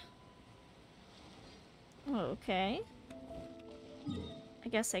time. Okay. I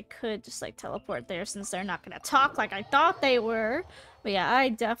guess I could just like teleport there since they're not gonna talk like I thought they were. But yeah, I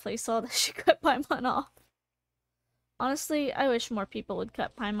definitely saw that she cut Paimon off. Honestly, I wish more people would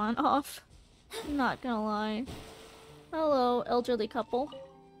cut Paimon off. I'm not gonna lie. Hello, elderly couple.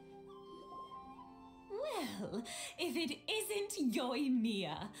 Well, if it isn't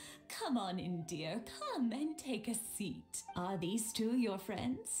Yoimiya, come on in, dear. Come and take a seat. Are these two your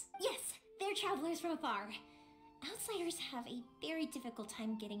friends? Yes, they're travelers from afar. Outsiders have a very difficult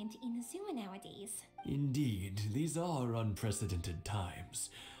time getting into Inazuma nowadays. Indeed, these are unprecedented times.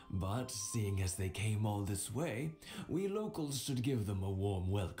 But seeing as they came all this way, we locals should give them a warm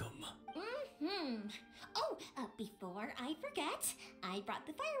welcome. Oh, before I forget, I brought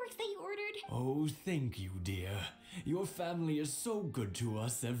the fireworks that you ordered. Oh, thank you, dear. Your family is so good to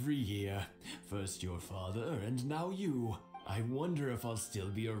us every year. First your father, and now you. I wonder if I'll still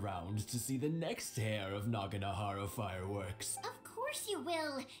be around to see the next pair of Naganahara fireworks. Of course you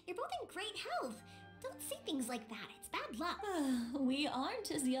will. You're both in great health. Don't say things like that. It's bad luck. We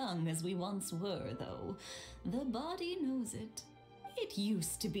aren't as young as we once were, though. The body knows it. It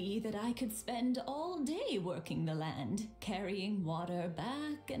used to be that I could spend all day working the land, carrying water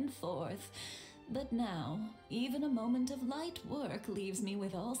back and forth. But now, even a moment of light work leaves me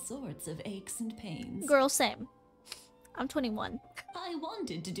with all sorts of aches and pains. Girl, same. I'm 21. I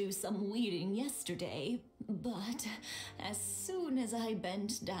wanted to do some weeding yesterday, but as soon as I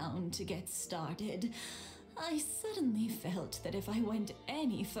bent down to get started, I suddenly felt that if I went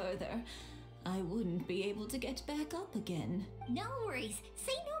any further, I wouldn't be able to get back up again. No worries.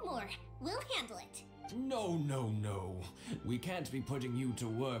 Say no more. We'll handle it. No, no, no. We can't be putting you to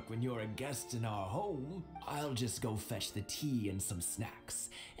work when you're a guest in our home. I'll just go fetch the tea and some snacks,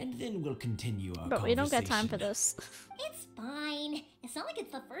 and then we'll continue our But conversation. we don't got time for this. It's fine. It's not like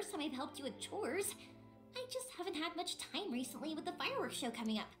it's the first time I've helped you with chores. I just haven't had much time recently with the fireworks show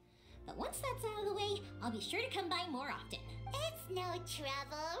coming up. But once that's out of the way, I'll be sure to come by more often. It's no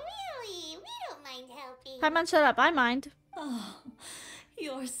trouble, really. We don't mind helping. Paimon, shut up. I mind. Oh,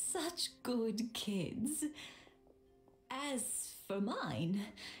 you're such good kids. As for mine,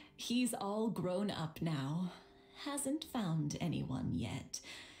 he's all grown up now. Hasn't found anyone yet.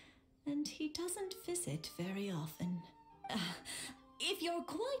 And he doesn't visit very often. If you're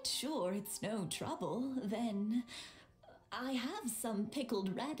quite sure it's no trouble, then I have some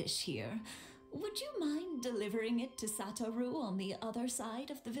pickled radish here. Would you mind delivering it to Satoru on the other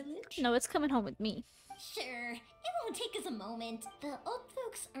side of the village? No, it's coming home with me. Sure. It won't take us a moment. The old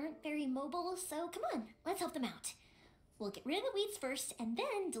folks aren't very mobile, so come on, let's help them out. We'll get rid of the weeds first, and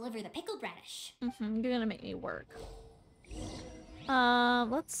then deliver the pickled radish. You're gonna make me work.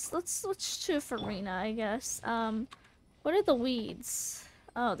 Let's switch to Farina, I guess. What are the weeds?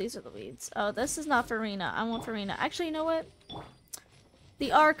 Oh, these are the weeds. Oh, this is not Farina. I want Farina. Actually, you know what?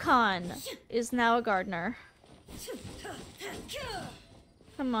 The Archon is now a gardener.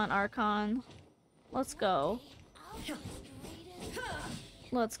 Come on, Archon. Let's go.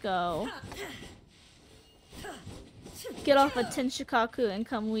 Let's go. Get off a Tenshikaku and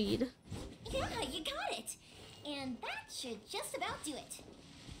come weed. Yeah, you got it. And that should just about do it.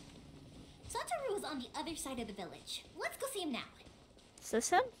 Satoru is on the other side of the village. Let's go see him now. Is this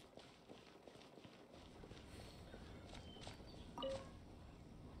him?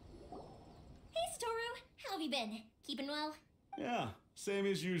 Hey, Satoru. How have you been? Keeping well? Yeah, same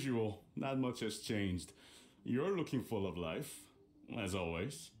as usual. Not much has changed. You're looking full of life, as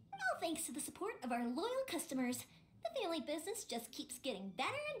always. All thanks to the support of our loyal customers. The family business just keeps getting better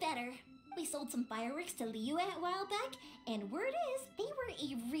and better. We sold some fireworks to Liu a while back, and word is they were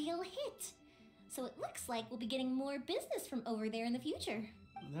a real hit. So it looks like we'll be getting more business from over there in the future.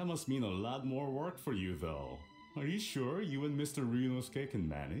 That must mean a lot more work for you, though. Are you sure you and Mr. Ryunosuke can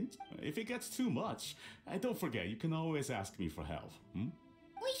manage? If it gets too much, don't forget, you can always ask me for help.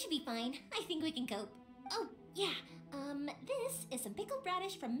 We should be fine. I think we can cope. Oh, yeah. This is some pickled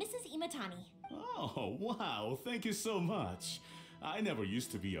radish from Mrs. Imatani. Oh, wow, thank you so much. I never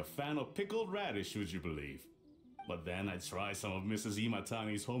used to be a fan of pickled radish, would you believe? But then I tried some of Mrs.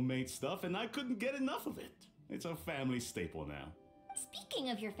 Imatani's homemade stuff and I couldn't get enough of it. It's a family staple now. Speaking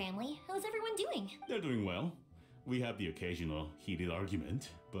of your family, how's everyone doing? They're doing well. We have the occasional heated argument,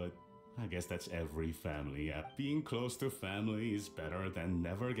 but I guess that's every family. Being close to family is better than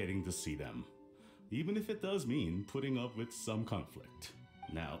never getting to see them. Even if it does mean putting up with some conflict.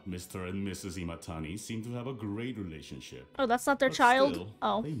 Now, Mr. and Mrs. Imatani seem to have a great relationship. Oh, that's not their But child? still,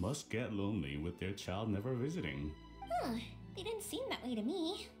 Oh. they must get lonely with their child never visiting. Huh, they didn't seem that way to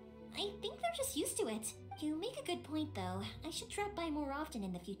me. I think they're just used to it. You make a good point, though. I should drop by more often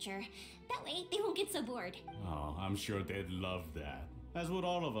in the future. That way, they won't get so bored. Oh, I'm sure they'd love that. As would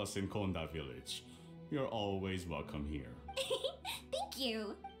all of us in Konda Village. You're always welcome here. Thank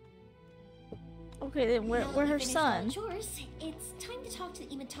you. Okay, then where Now her that we finished son? all chores, it's time to talk to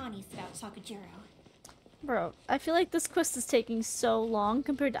the Imatanis about Sakujiro. Bro, I feel like this quest is taking so long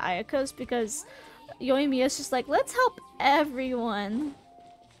compared to Ayaka's because Yoimiya's just like, let's help everyone.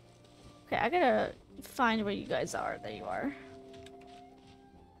 Okay, I gotta find where you guys are. There you are.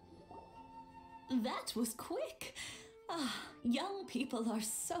 That was quick. Ah, young people are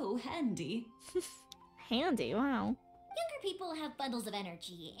so handy. Handy, wow. Younger people have bundles of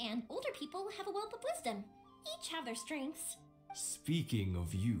energy, and older people have a wealth of wisdom. Each have their strengths. Speaking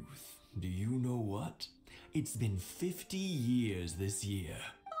of youth, do you know what? It's been 50 years this year.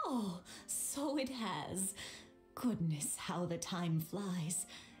 Oh, so it has. Goodness, how the time flies.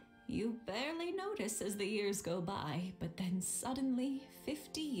 You barely notice as the years go by, but then suddenly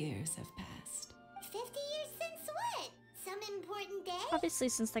 50 years have passed. 50 years since what? Some important day? Obviously,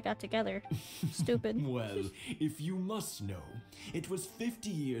 since they got together. Stupid. Well, if you must know, it was 50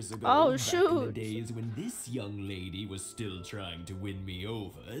 years ago, Oh, back in the shoot. days when this young lady was still trying to win me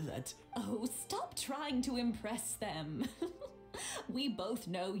over, that... Oh, stop trying to impress them. We both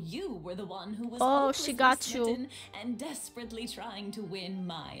know you were the one who was Oh, she hopelessly got you. smitten and desperately trying to win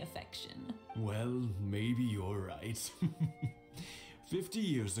my affection. Well, maybe you're right. 50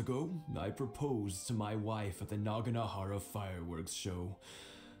 years ago, I proposed to my wife at the Naganahara fireworks show.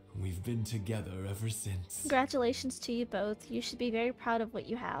 We've been together ever since. Congratulations to you both. You should be very proud of what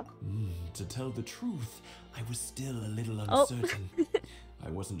you have. To tell the truth, I was still a little Oh. uncertain. I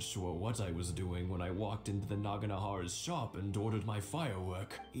wasn't sure what I was doing when I walked into the Naganahara's shop and ordered my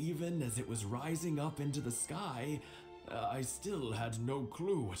firework. Even as it was rising up into the sky, I still had no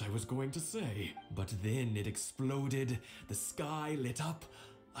clue what I was going to say. But then it exploded, the sky lit up.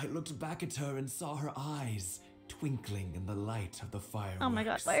 I looked back at her and saw her eyes twinkling in the light of the fireworks. Oh my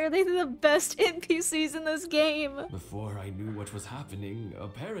god, why are they the best NPCs in this game? Before I knew what was happening,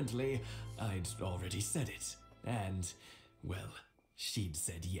 apparently, I'd already said it. And, well, she'd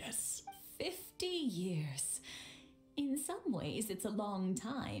said yes. 50 years. In some ways, it's a long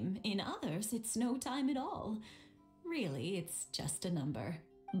time. In others, it's no time at all. Really, it's just a number.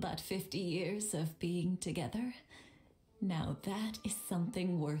 But 50 years of being together? Now that is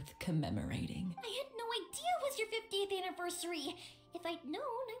something worth commemorating. I had no idea it was your 50th anniversary. If I'd known,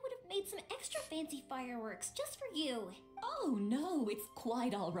 I would have made some extra fancy fireworks just for you. Oh no, it's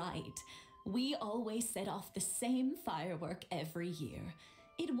quite all right. We always set off the same firework every year.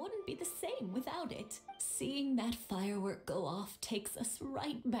 It wouldn't be the same without it. Seeing that firework go off takes us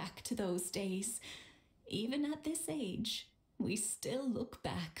right back to those days. Even at this age, we still look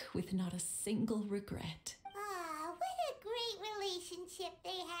back with not a single regret. Ah, what a relationship they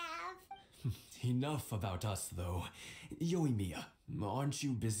have. Enough about us, though. Yoimiya, aren't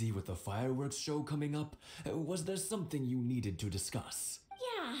you busy with the fireworks show coming up? Was there something you needed to discuss?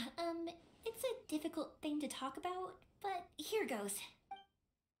 Yeah, it's a difficult thing to talk about, but here goes.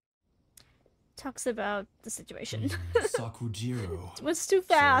 Talks about the situation. Sakujiro. It was too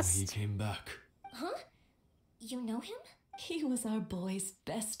So fast. he came back. Huh? You know him? He was our boy's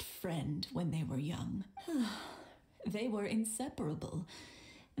best friend when they were young. They were inseparable.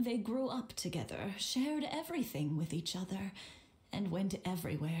 They grew up together, shared everything with each other, and went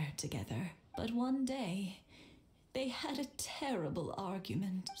everywhere together. But one day, they had a terrible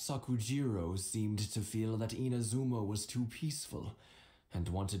argument. Sakujiro seemed to feel that Inazuma was too peaceful and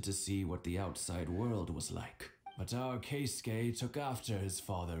wanted to see what the outside world was like. But our Keisuke took after his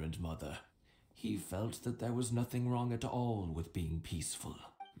father and mother. He felt that there was nothing wrong at all with being peaceful.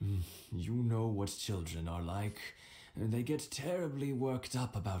 You know what children are like. They get terribly worked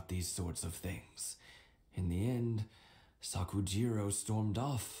up about these sorts of things. In the end, Sakujiro stormed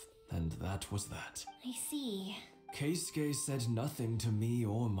off, and that was that. I see. Keisuke said nothing to me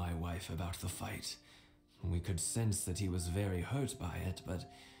or my wife about the fight. We could sense that he was very hurt by it,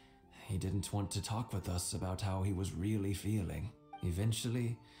 but he didn't want to talk with us about how he was really feeling.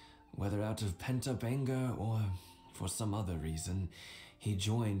 Eventually, whether out of pent-up anger or for some other reason, he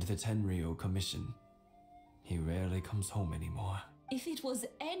joined the Tenryou Commission. He rarely comes home anymore. If it was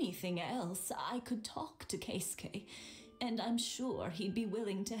anything else, I could talk to Keisuke, and I'm sure he'd be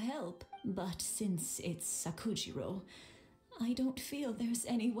willing to help. But since it's Sakujiro, I don't feel there's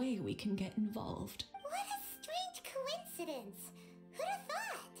any way we can get involved. What a strange coincidence. Who'd have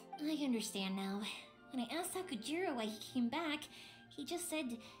thought? I understand now. When I asked Sakujiro why he came back, he just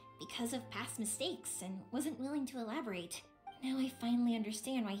said because of past mistakes and wasn't willing to elaborate. Now I finally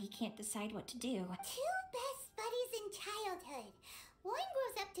understand why he can't decide what to do. Two best buddies in childhood. One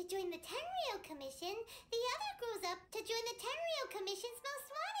grows up to join the Tenryou Commission, the other grows up to join the Tenryou Commission's most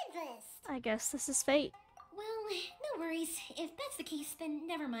wanted list. I guess this is fate. Well, no worries. If that's the case, then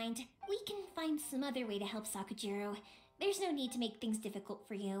never mind. We can find some other way to help Sakujiro. There's no need to make things difficult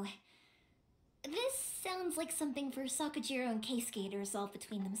for you. This sounds like something for Sakujiro and Keisuke to resolve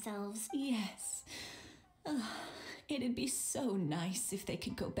between themselves. Yes. It'd be so nice if they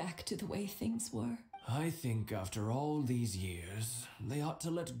could go back to the way things were. I think after all these years, they ought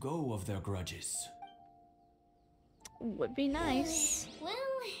to let go of their grudges. Would be nice. Well,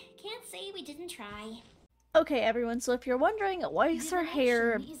 can't say we didn't try. Okay, everyone, so if you're wondering why is her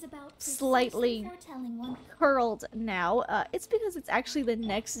hair Is about slightly foretelling one. curled now, it's because it's actually the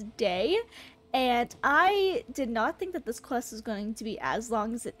next day, and I did not think that this quest was going to be as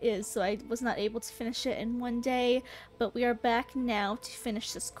long as it is, so I was not able to finish it in one day, but we are back now to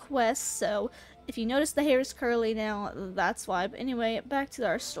finish this quest, so if you notice the hair is curly now, that's why. But anyway, back to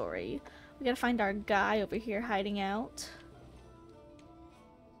our story. We gotta find our guy over here hiding out.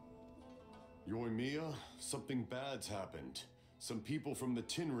 Yoimiya, something bad's happened. Some people from the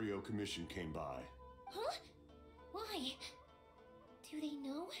Tenryou Commission came by. Huh? Why? Do they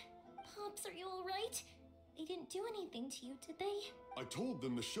know? Pops, are you alright? They didn't do anything to you, did they? I told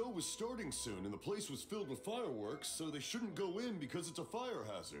them the show was starting soon and the place was filled with fireworks, so they shouldn't go in because it's a fire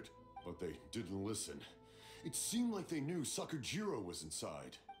hazard. But they didn't listen. It seemed like they knew Sakujiro was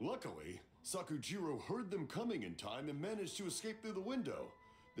inside. Luckily, Sakujiro heard them coming in time and managed to escape through the window.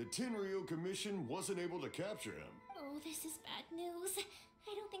 The Tenryou Commission wasn't able to capture him. Oh, this is bad news.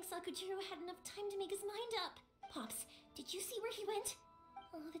 I don't think Sakujiro had enough time to make his mind up. Pops, did you see where he went?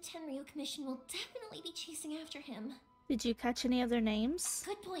 Oh, the Tenryou Commission will definitely be chasing after him. Did you catch any of their names?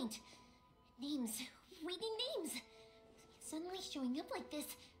 Good point. Names. Reading names. Suddenly showing up like this.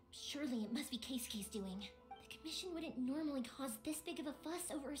 Surely it must be Keisuke's doing. The Commission wouldn't normally cause this big of a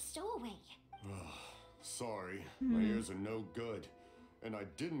fuss over a stowaway. Sorry, my ears are no good. And I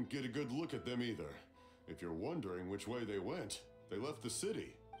didn't get a good look at them either. If you're wondering which way they went, they left the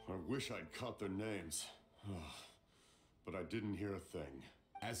city. I wish I'd caught their names. But I didn't hear a thing.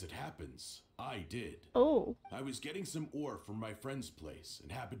 As it happens, I did. Oh. I was getting some ore from my friend's place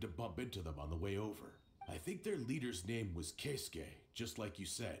and happened to bump into them on the way over. I think their leader's name was Keisuke, just like you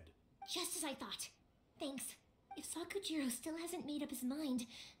said. Just as I thought. Thanks. If Sakujiro still hasn't made up his mind,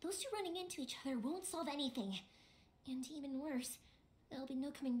 those two running into each other won't solve anything. And even worse, there'll be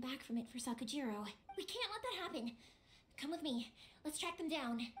no coming back from it for Sakujiro. We can't let that happen. Come with me. Let's track them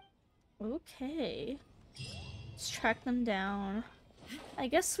down. Okay. Let's track them down. I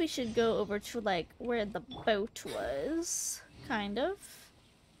guess we should go over to, like, where the boat was. Kind of.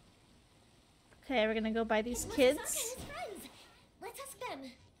 Okay, we're gonna go by these kids. Friends. Let's ask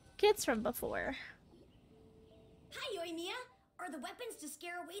them. Kids from before. Hi, Yoimiya. Are the weapons to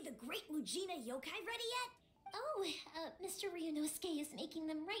scare away the great Mujina yokai ready yet? Oh, Mr. Ryunosuke is making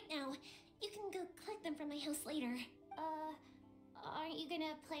them right now. You can go collect them from my house later. Aren't you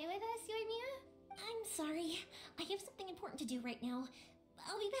gonna play with us, Yoimiya? I'm sorry. I have something important to do right now.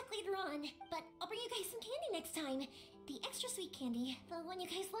 I'll be back later on, but I'll bring you guys some candy next time. The extra sweet candy, the one you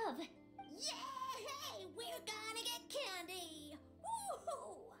guys love. Yay! We're gonna get candy!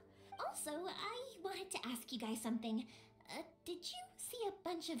 Woohoo! Also, I wanted to ask you guys something. Did you see a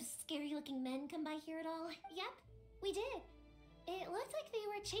bunch of scary-looking men come by here at all? Yep, we did. It looked like they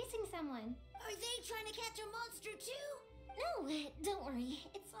were chasing someone. Are they trying to catch a monster too? No, don't worry.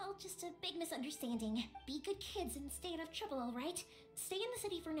 It's all just a big misunderstanding. Be good kids and stay out of trouble, all right? Stay in the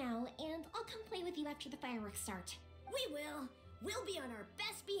city for now, and I'll come play with you after the fireworks start. We will. We'll be on our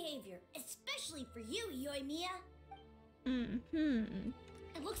best behavior, especially for you, Yoimiya.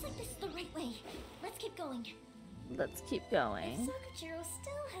 It looks like this is the right way. Let's keep going. Let's keep going. Sakujiro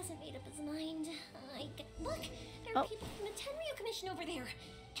still hasn't made up his mind. Look! There are people from the Tenryu Commission over there.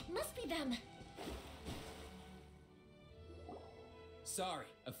 It must be them. Sorry,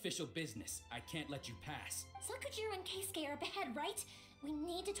 official business. I can't let you pass. Sakujiro and Keisuke are up ahead, right? We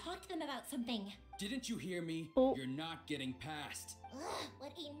need to talk to them about something. Didn't you hear me? Oh. You're not getting past. Ugh,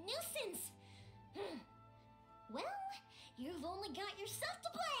 what a nuisance! Well, you've only got yourself to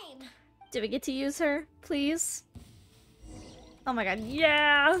blame. Do we get to use her, please? Oh my god,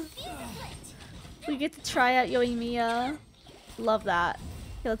 yeah! We get to try out Yoimiya. Love that.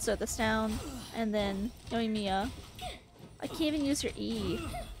 Okay, let's throw this down. And then Yoimiya. I can't even use her E.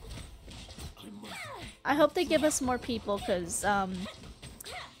 I hope they give us more people, because,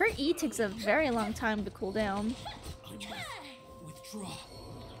 her E takes a very long time to cool down. Withdraw.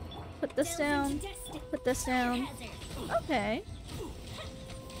 Put this down. Put this down. Okay.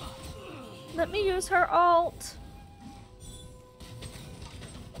 Let me use her alt.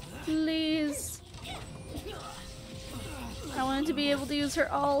 Please. I wanted to be able to use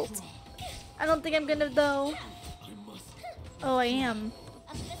her alt. I don't think I'm gonna though. Oh, I am.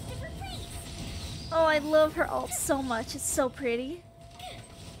 Oh, I love her alt so much. It's so pretty.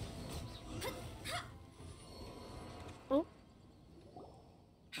 Oh.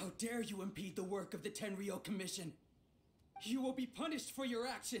 How dare you impede the work of the Tenryo Commission? You will be punished for your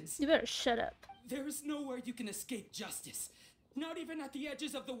actions. You better shut up. There is nowhere you can escape justice. Not even at the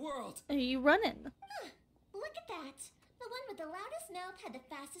edges of the world. Are you running? Look at that. The one with the loudest mouth had the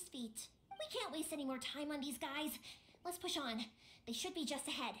fastest feet. We can't waste any more time on these guys. Let's push on. They should be just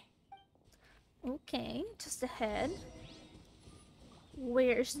ahead. Okay, just ahead.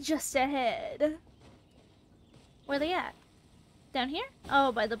 Where's just ahead? Where they at? Down here?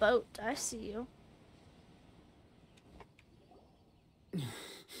 Oh, by the boat. I see you.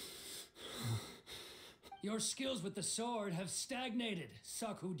 Your skills with the sword have stagnated,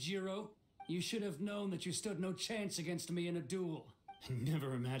 Sakujiro. You should have known that you stood no chance against me in a duel. I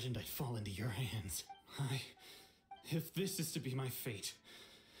never imagined I'd fall into your hands. If this is to be my fate,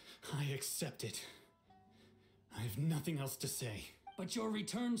 I accept it. I have nothing else to say. But your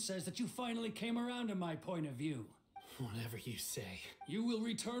return says that you finally came around to my point of view. Whatever you say. You will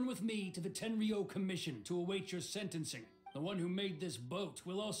return with me to the Tenryo Commission to await your sentencing. The one who made this boat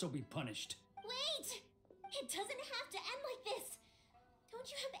will also be punished. Wait! It doesn't have to end like this! Don't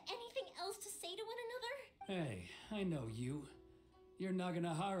you have anything else to say to one another? Hey, I know you. You're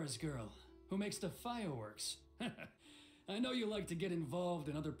Naganahara's girl, who makes the fireworks. I know you like to get involved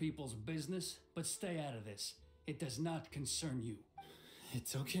in other people's business, but stay out of this. It does not concern you.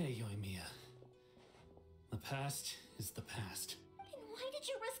 It's okay, Yoimiya. The past is the past. Then why did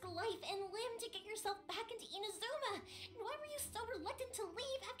you risk life and limb to get yourself back into Inazuma? And why were you so reluctant to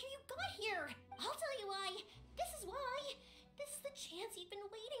leave after you got here? I'll tell you why. This is why. This is the chance you've been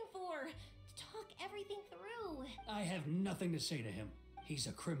waiting for. To talk everything through. I have nothing to say to him. He's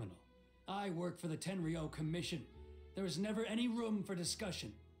a criminal. I work for the Tenryo Commission. There is never any room for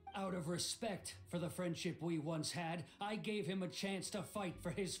discussion. Out of respect for the friendship we once had, I gave him a chance to fight for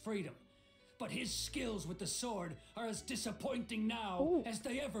his freedom. But his skills with the sword are as disappointing now as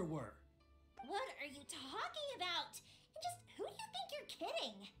they ever were. What are you talking about? And just who do you think you're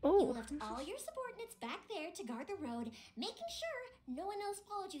kidding? Ooh. You left all your subordinates back there to guard the road, making sure no one else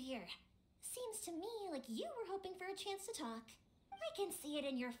followed you here. Seems to me like you were hoping for a chance to talk. I can see it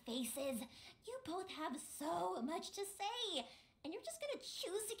in your faces. You both have so much to say, and you're just gonna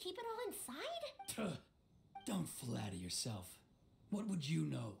choose to keep it all inside? Tuh. Don't flatter yourself. What would you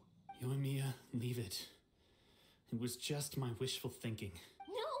know? Yoimiya, leave it. It was just my wishful thinking.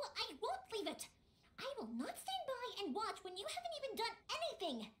 No, I won't leave it. I will not stand by and watch when you haven't even done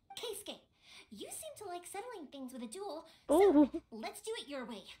anything. Keisuke, you seem to like settling things with a duel, Oh. so let's do it your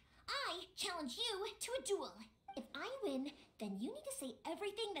way. I challenge you to a duel. If I win, then you need to say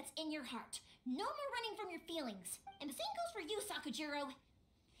everything that's in your heart. No more running from your feelings. And the same goes for you, Sakujiro.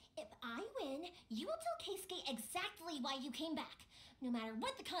 If I win, you will tell Keisuke exactly why you came back, no matter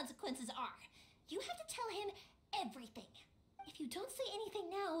what the consequences are. You have to tell him everything. If you don't say anything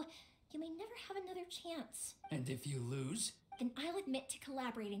now, you may never have another chance. And if you lose? Then I'll admit to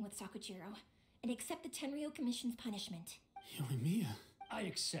collaborating with Sakujiro and accept the Tenryo Commission's punishment. Yoimiya. I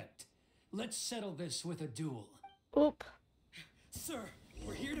accept. Let's settle this with a duel. Oop. Sir,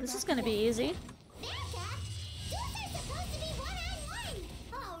 we're here to This is back gonna you be up. easy. Becca, duels are supposed to be one-on-one.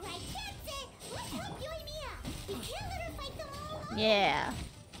 All right, that's it. Let's help Yoimiya. We can't let her fight them all alone. Yeah.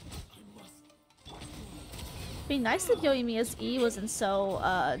 Be nice if Yoimiya's E wasn't so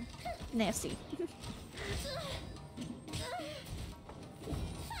nasty.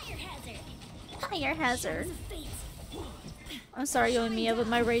 Fire hazard! Fire hazard. Shadows of fate. I'm sorry, Yoimiya, but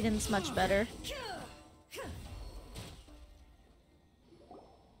my Raiden's much better.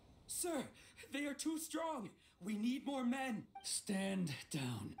 Sir, they are too strong. We need more men. Stand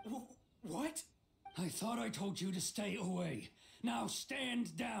down. What? I thought I told you to stay away. Now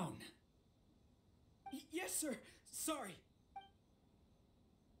stand down. Yes, sir. Sorry.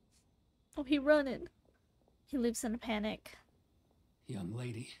 Oh, he running. He leaves in a panic. Young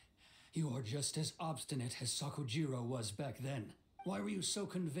lady, you are just as obstinate as Sakujiro was back then. Why were you so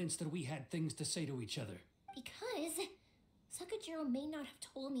convinced that we had things to say to each other? Because Sakujiro may not have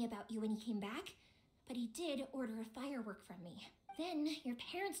told me about you when he came back, but he did order a firework from me. Then your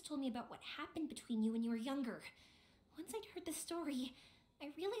parents told me about what happened between you when you were younger. Once I'd heard the story, I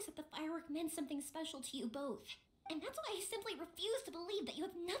realized that the firework meant something special to you both. And that's why I simply refuse to believe that you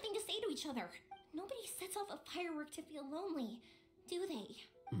have nothing to say to each other. Nobody sets off a firework to feel lonely, do they?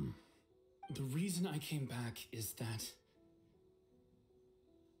 The reason I came back is that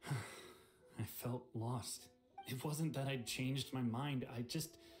I felt lost. It wasn't that I'd changed my mind, I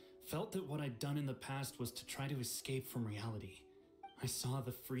just felt that what I'd done in the past was to try to escape from reality. I saw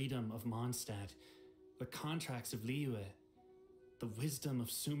the freedom of Mondstadt, the contracts of Liyue, the wisdom of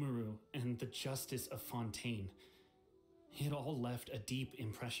Sumeru, and the justice of Fontaine. It all left a deep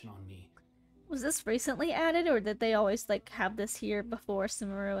impression on me. Was this recently added, or did they always like have this here before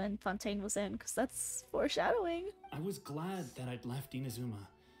Sumeru and Fontaine was in? Because that's foreshadowing. I was glad that I'd left Inazuma,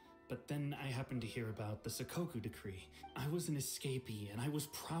 but then I happened to hear about the Sakoku decree. I was an escapee, and I was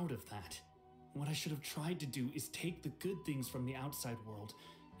proud of that. What I should have tried to do is take the good things from the outside world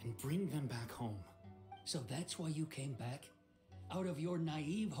and bring them back home. So that's why you came back? Out of your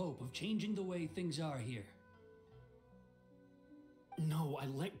naive hope of changing the way things are here? No, I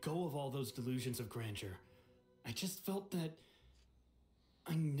let go of all those delusions of grandeur. I just felt that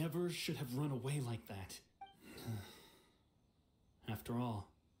I never should have run away like that. After all,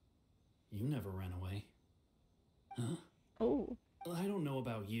 you never ran away. Huh? Oh. I don't know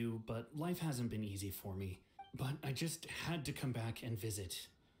about you, but life hasn't been easy for me. But I just had to come back and visit.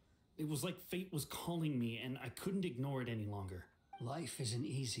 It was like fate was calling me, and I couldn't ignore it any longer. Life isn't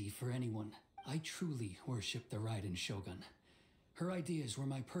easy for anyone. I truly worship the Raiden Shogun. Her ideas were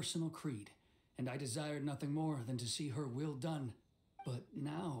my personal creed, and I desired nothing more than to see her will done. But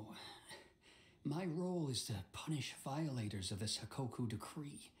now, my role is to punish violators of the Sakoku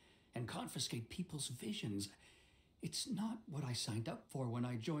decree and confiscate people's visions. It's not what I signed up for when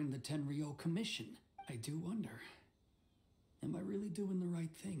I joined the Tenryo Commission. I do wonder, am I really doing the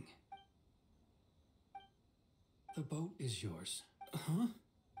right thing? The boat is yours. Huh?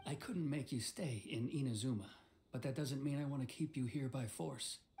 I couldn't make you stay in Inazuma, but that doesn't mean I want to keep you here by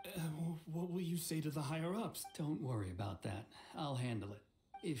force. What will you say to the higher-ups? Don't worry about that. I'll handle it.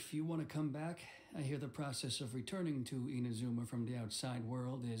 If you want to come back, I hear the process of returning to Inazuma from the outside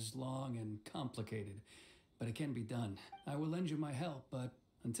world is long and complicated, but it can be done. I will lend you my help, but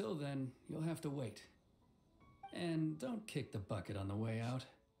until then, you'll have to wait. And don't kick the bucket on the way out.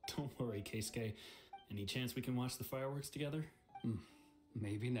 Don't worry, Keisuke. Any chance we can watch the fireworks together?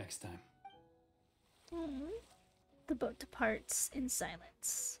 Maybe next time. The boat departs in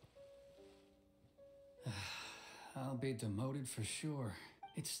silence. I'll be demoted for sure.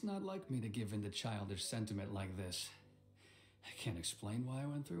 It's not like me to give in to childish sentiment like this. I can't explain why I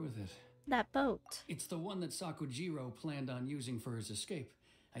went through with it. That boat. It's the one that Sakujiro planned on using for his escape.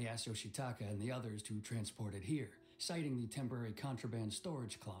 I asked Yoshitaka and the others to transport it here, citing the temporary contraband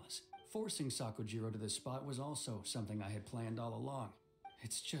storage clause. Forcing Sakujiro to this spot was also something I had planned all along.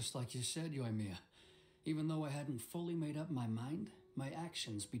 It's just like you said, Yoimiya. Even though I hadn't fully made up my mind, my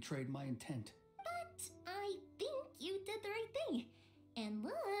actions betrayed my intent. But I think you did the right thing. And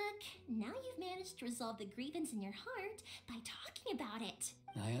look, now you've managed managed to resolve the grievance in your heart by talking about it.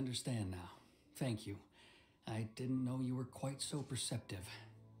 I understand now. Thank you. I didn't know you were quite so perceptive.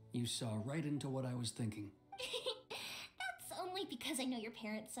 You saw right into what I was thinking. That's only because I know your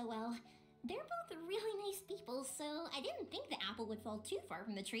parents so well. They're both really nice people, so I didn't think the apple would fall too far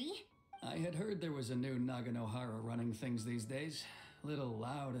from the tree. I had heard there was a new Naganohara running things these days. Little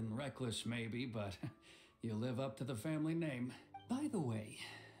loud and reckless maybe, but you live up to the family name. By the way,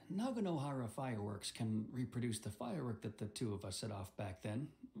 Naganohara fireworks can reproduce the firework that the two of us set off back then,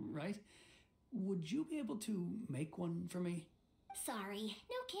 right? Would you be able to make one for me? Sorry,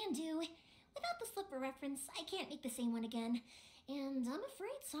 no can do. Without the slipper reference, I can't make the same one again. And I'm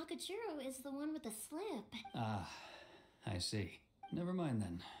afraid Sakajiro is the one with the slip. Ah, I see. Never mind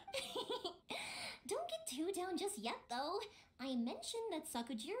then. Don't get too down just yet, though. I mentioned that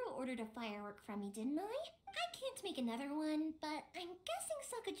Sakajiro ordered a firework from me, didn't I? I can't make another one, but I'm guessing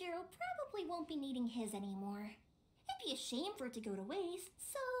Sakajiro probably won't be needing his anymore. It'd be a shame for it to go to waste,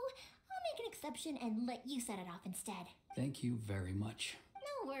 so I'll make an exception and let you set it off instead. Thank you very much.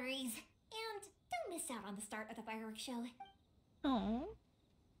 No worries. And don't miss out on the start of the fireworks show. Oh.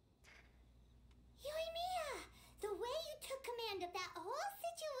 Yoimiya, the way you took command of that whole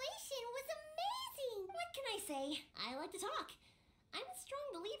situation was amazing! What can I say? I like to talk. I'm a strong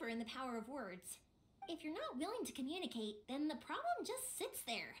believer in the power of words. If you're not willing to communicate, then the problem just sits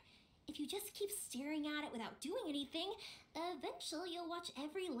there. If you just keep staring at it without doing anything, eventually you'll watch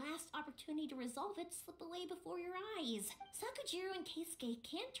every last opportunity to resolve it slip away before your eyes. Sakujiro and Keisuke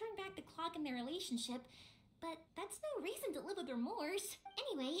can't turn back the clock in their relationship, but that's no reason to live with remorse.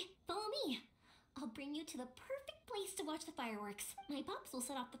 Anyway, follow me. I'll bring you to the perfect place to watch the fireworks. My pops will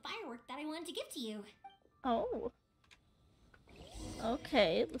set off the firework that I wanted to give to you. Oh.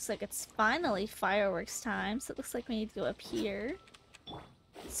 Okay, looks like it's finally fireworks time, so it looks like we need to go up here.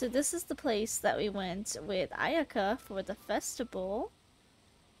 So this is the place that we went with Ayaka for the festival.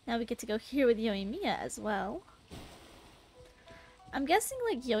 Now we get to go here with Yoimiya as well. I'm guessing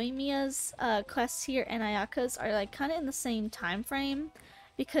like Yoimiya's quests here and Ayaka's are like kind of in the same time frame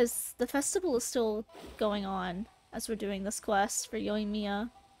because the festival is still going on as we're doing this quest for Yoimiya.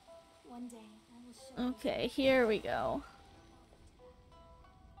 One day I will show Okay, here we go.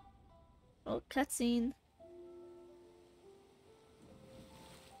 Oh, cutscene.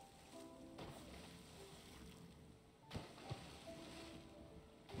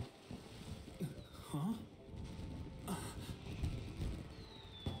 Huh? Oh.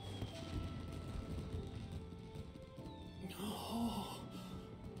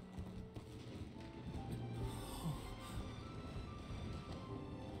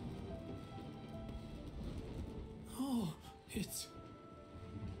 Oh, it's...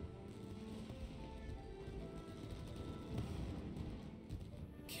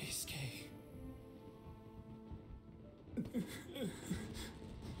 Keisuke.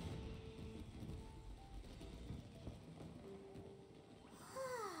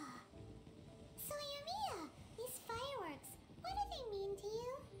 So Yoimiya, these fireworks, what do they mean to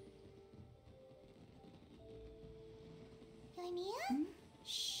you? Yoimiya?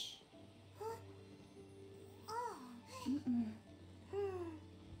 Shh. Huh? Oh.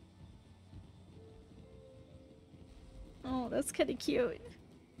 Oh, that's kind of cute.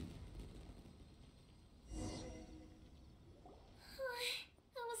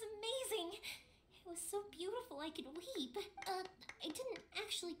 That was amazing. It was so beautiful I could weep. I didn't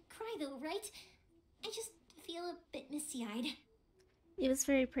actually cry though, right? I just feel a bit misty-eyed. It was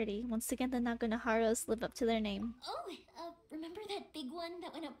very pretty. Once again, the Naganoharas live up to their name. Oh, remember that big one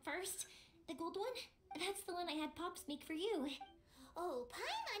that went up first? The gold one? That's the one I had Pops make for you. Oh,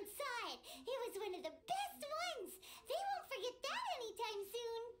 Paimon saw it. It was one of the best ones. They won't forget that anytime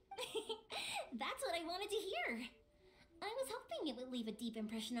soon. That's what I wanted to hear. I was hoping it would leave a deep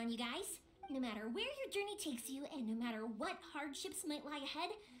impression on you guys. No matter where your journey takes you, and no matter what hardships might lie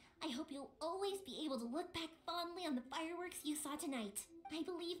ahead, I hope you'll always be able to look back fondly on the fireworks you saw tonight. I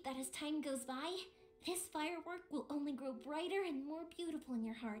believe that as time goes by, this firework will only grow brighter and more beautiful in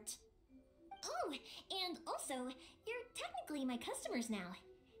your heart. Oh, and also, you're technically my customers now.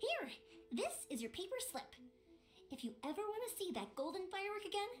 Here, this is your paper slip. If you ever want to see that golden firework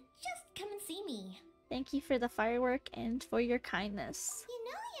again, just come and see me. Thank you for the firework and for your kindness. You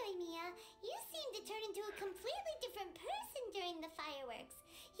know, Yoimiya, you seemed to turn into a completely different person during the fireworks.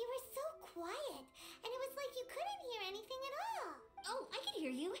 You were so quiet, and it was like you couldn't hear anything at all. Oh, I can hear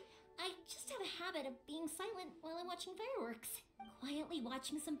you. I just have a habit of being silent while I'm watching fireworks. Quietly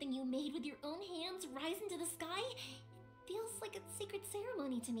watching something you made with your own hands rise into the sky feels like a sacred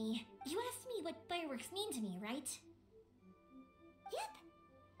ceremony to me. You asked me what fireworks mean to me, right? Yep.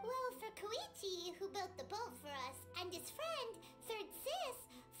 Well, for Koichi, who built the boat for us, and his friend, Third Sis,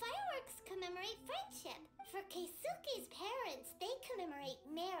 fireworks commemorate friendship. For Keisuke's parents, they commemorate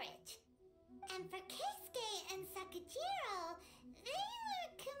marriage. And for Keisuke and Sakajiro, they were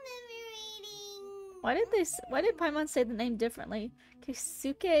commemorating... Why did Paimon say the name differently?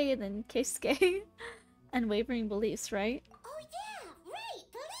 Keisuke and then Keisuke. And wavering beliefs, right? Oh yeah, right,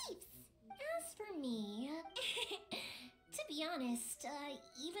 beliefs! As for me, to be honest,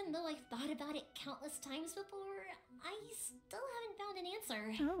 even though I've thought about it countless times before, I still haven't found an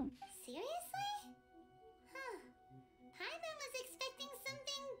answer. Oh. Seriously? Huh. Paimon was expecting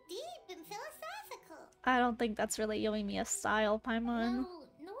something deep and philosophical. I don't think that's really Yoimiya's style, Paimon. Well,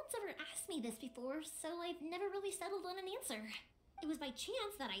 no one's ever asked me this before, so I've never really settled on an answer. It was by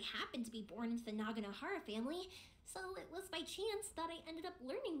chance that I happened to be born into the Naganohara family, so it was by chance that I ended up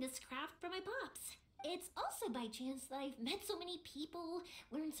learning this craft from my pops. It's also by chance that I've met so many people,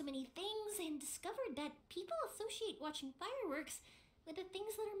 learned so many things, and discovered that people associate watching fireworks with the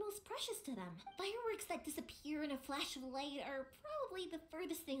things that are most precious to them. Fireworks that disappear in a flash of light are probably the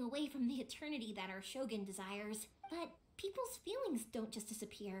furthest thing away from the eternity that our shogun desires. But people's feelings don't just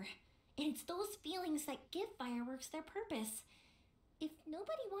disappear. And it's those feelings that give fireworks their purpose. If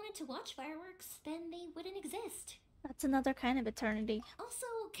nobody wanted to watch fireworks, then they wouldn't exist. That's another kind of eternity. Also,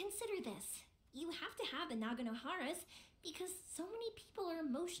 consider this. You have to have the Naganoharas because so many people are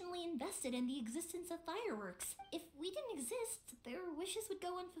emotionally invested in the existence of fireworks. If we didn't exist, their wishes would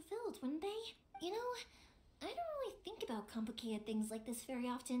go unfulfilled, wouldn't they? You know, I don't really think about complicated things like this very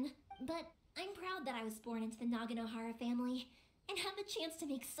often, but I'm proud that I was born into the Naganohara family and have the chance to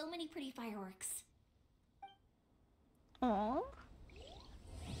make so many pretty fireworks. Aww.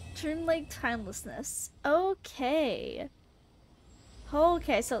 Dreamlike timelessness. Okay.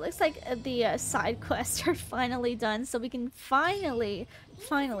 Okay, so it looks like the side quests are finally done, so we can finally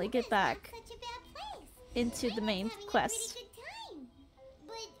get back into the main quest.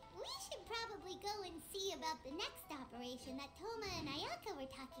 But we should probably go and see about the next operation that Toma and Ayaka were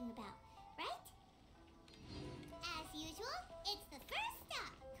talking about, right? As usual, it's the first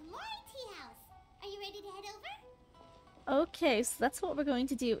stop, Komori Tea House. Are you ready to head over? Okay, so that's what we're going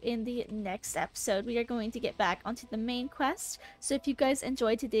to do in the next episode. We are going to get back onto the main quest. So if you guys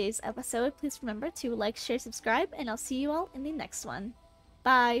enjoyed today's episode, please remember to like, share, subscribe, and I'll see you all in the next one.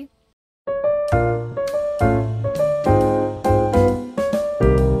 Bye!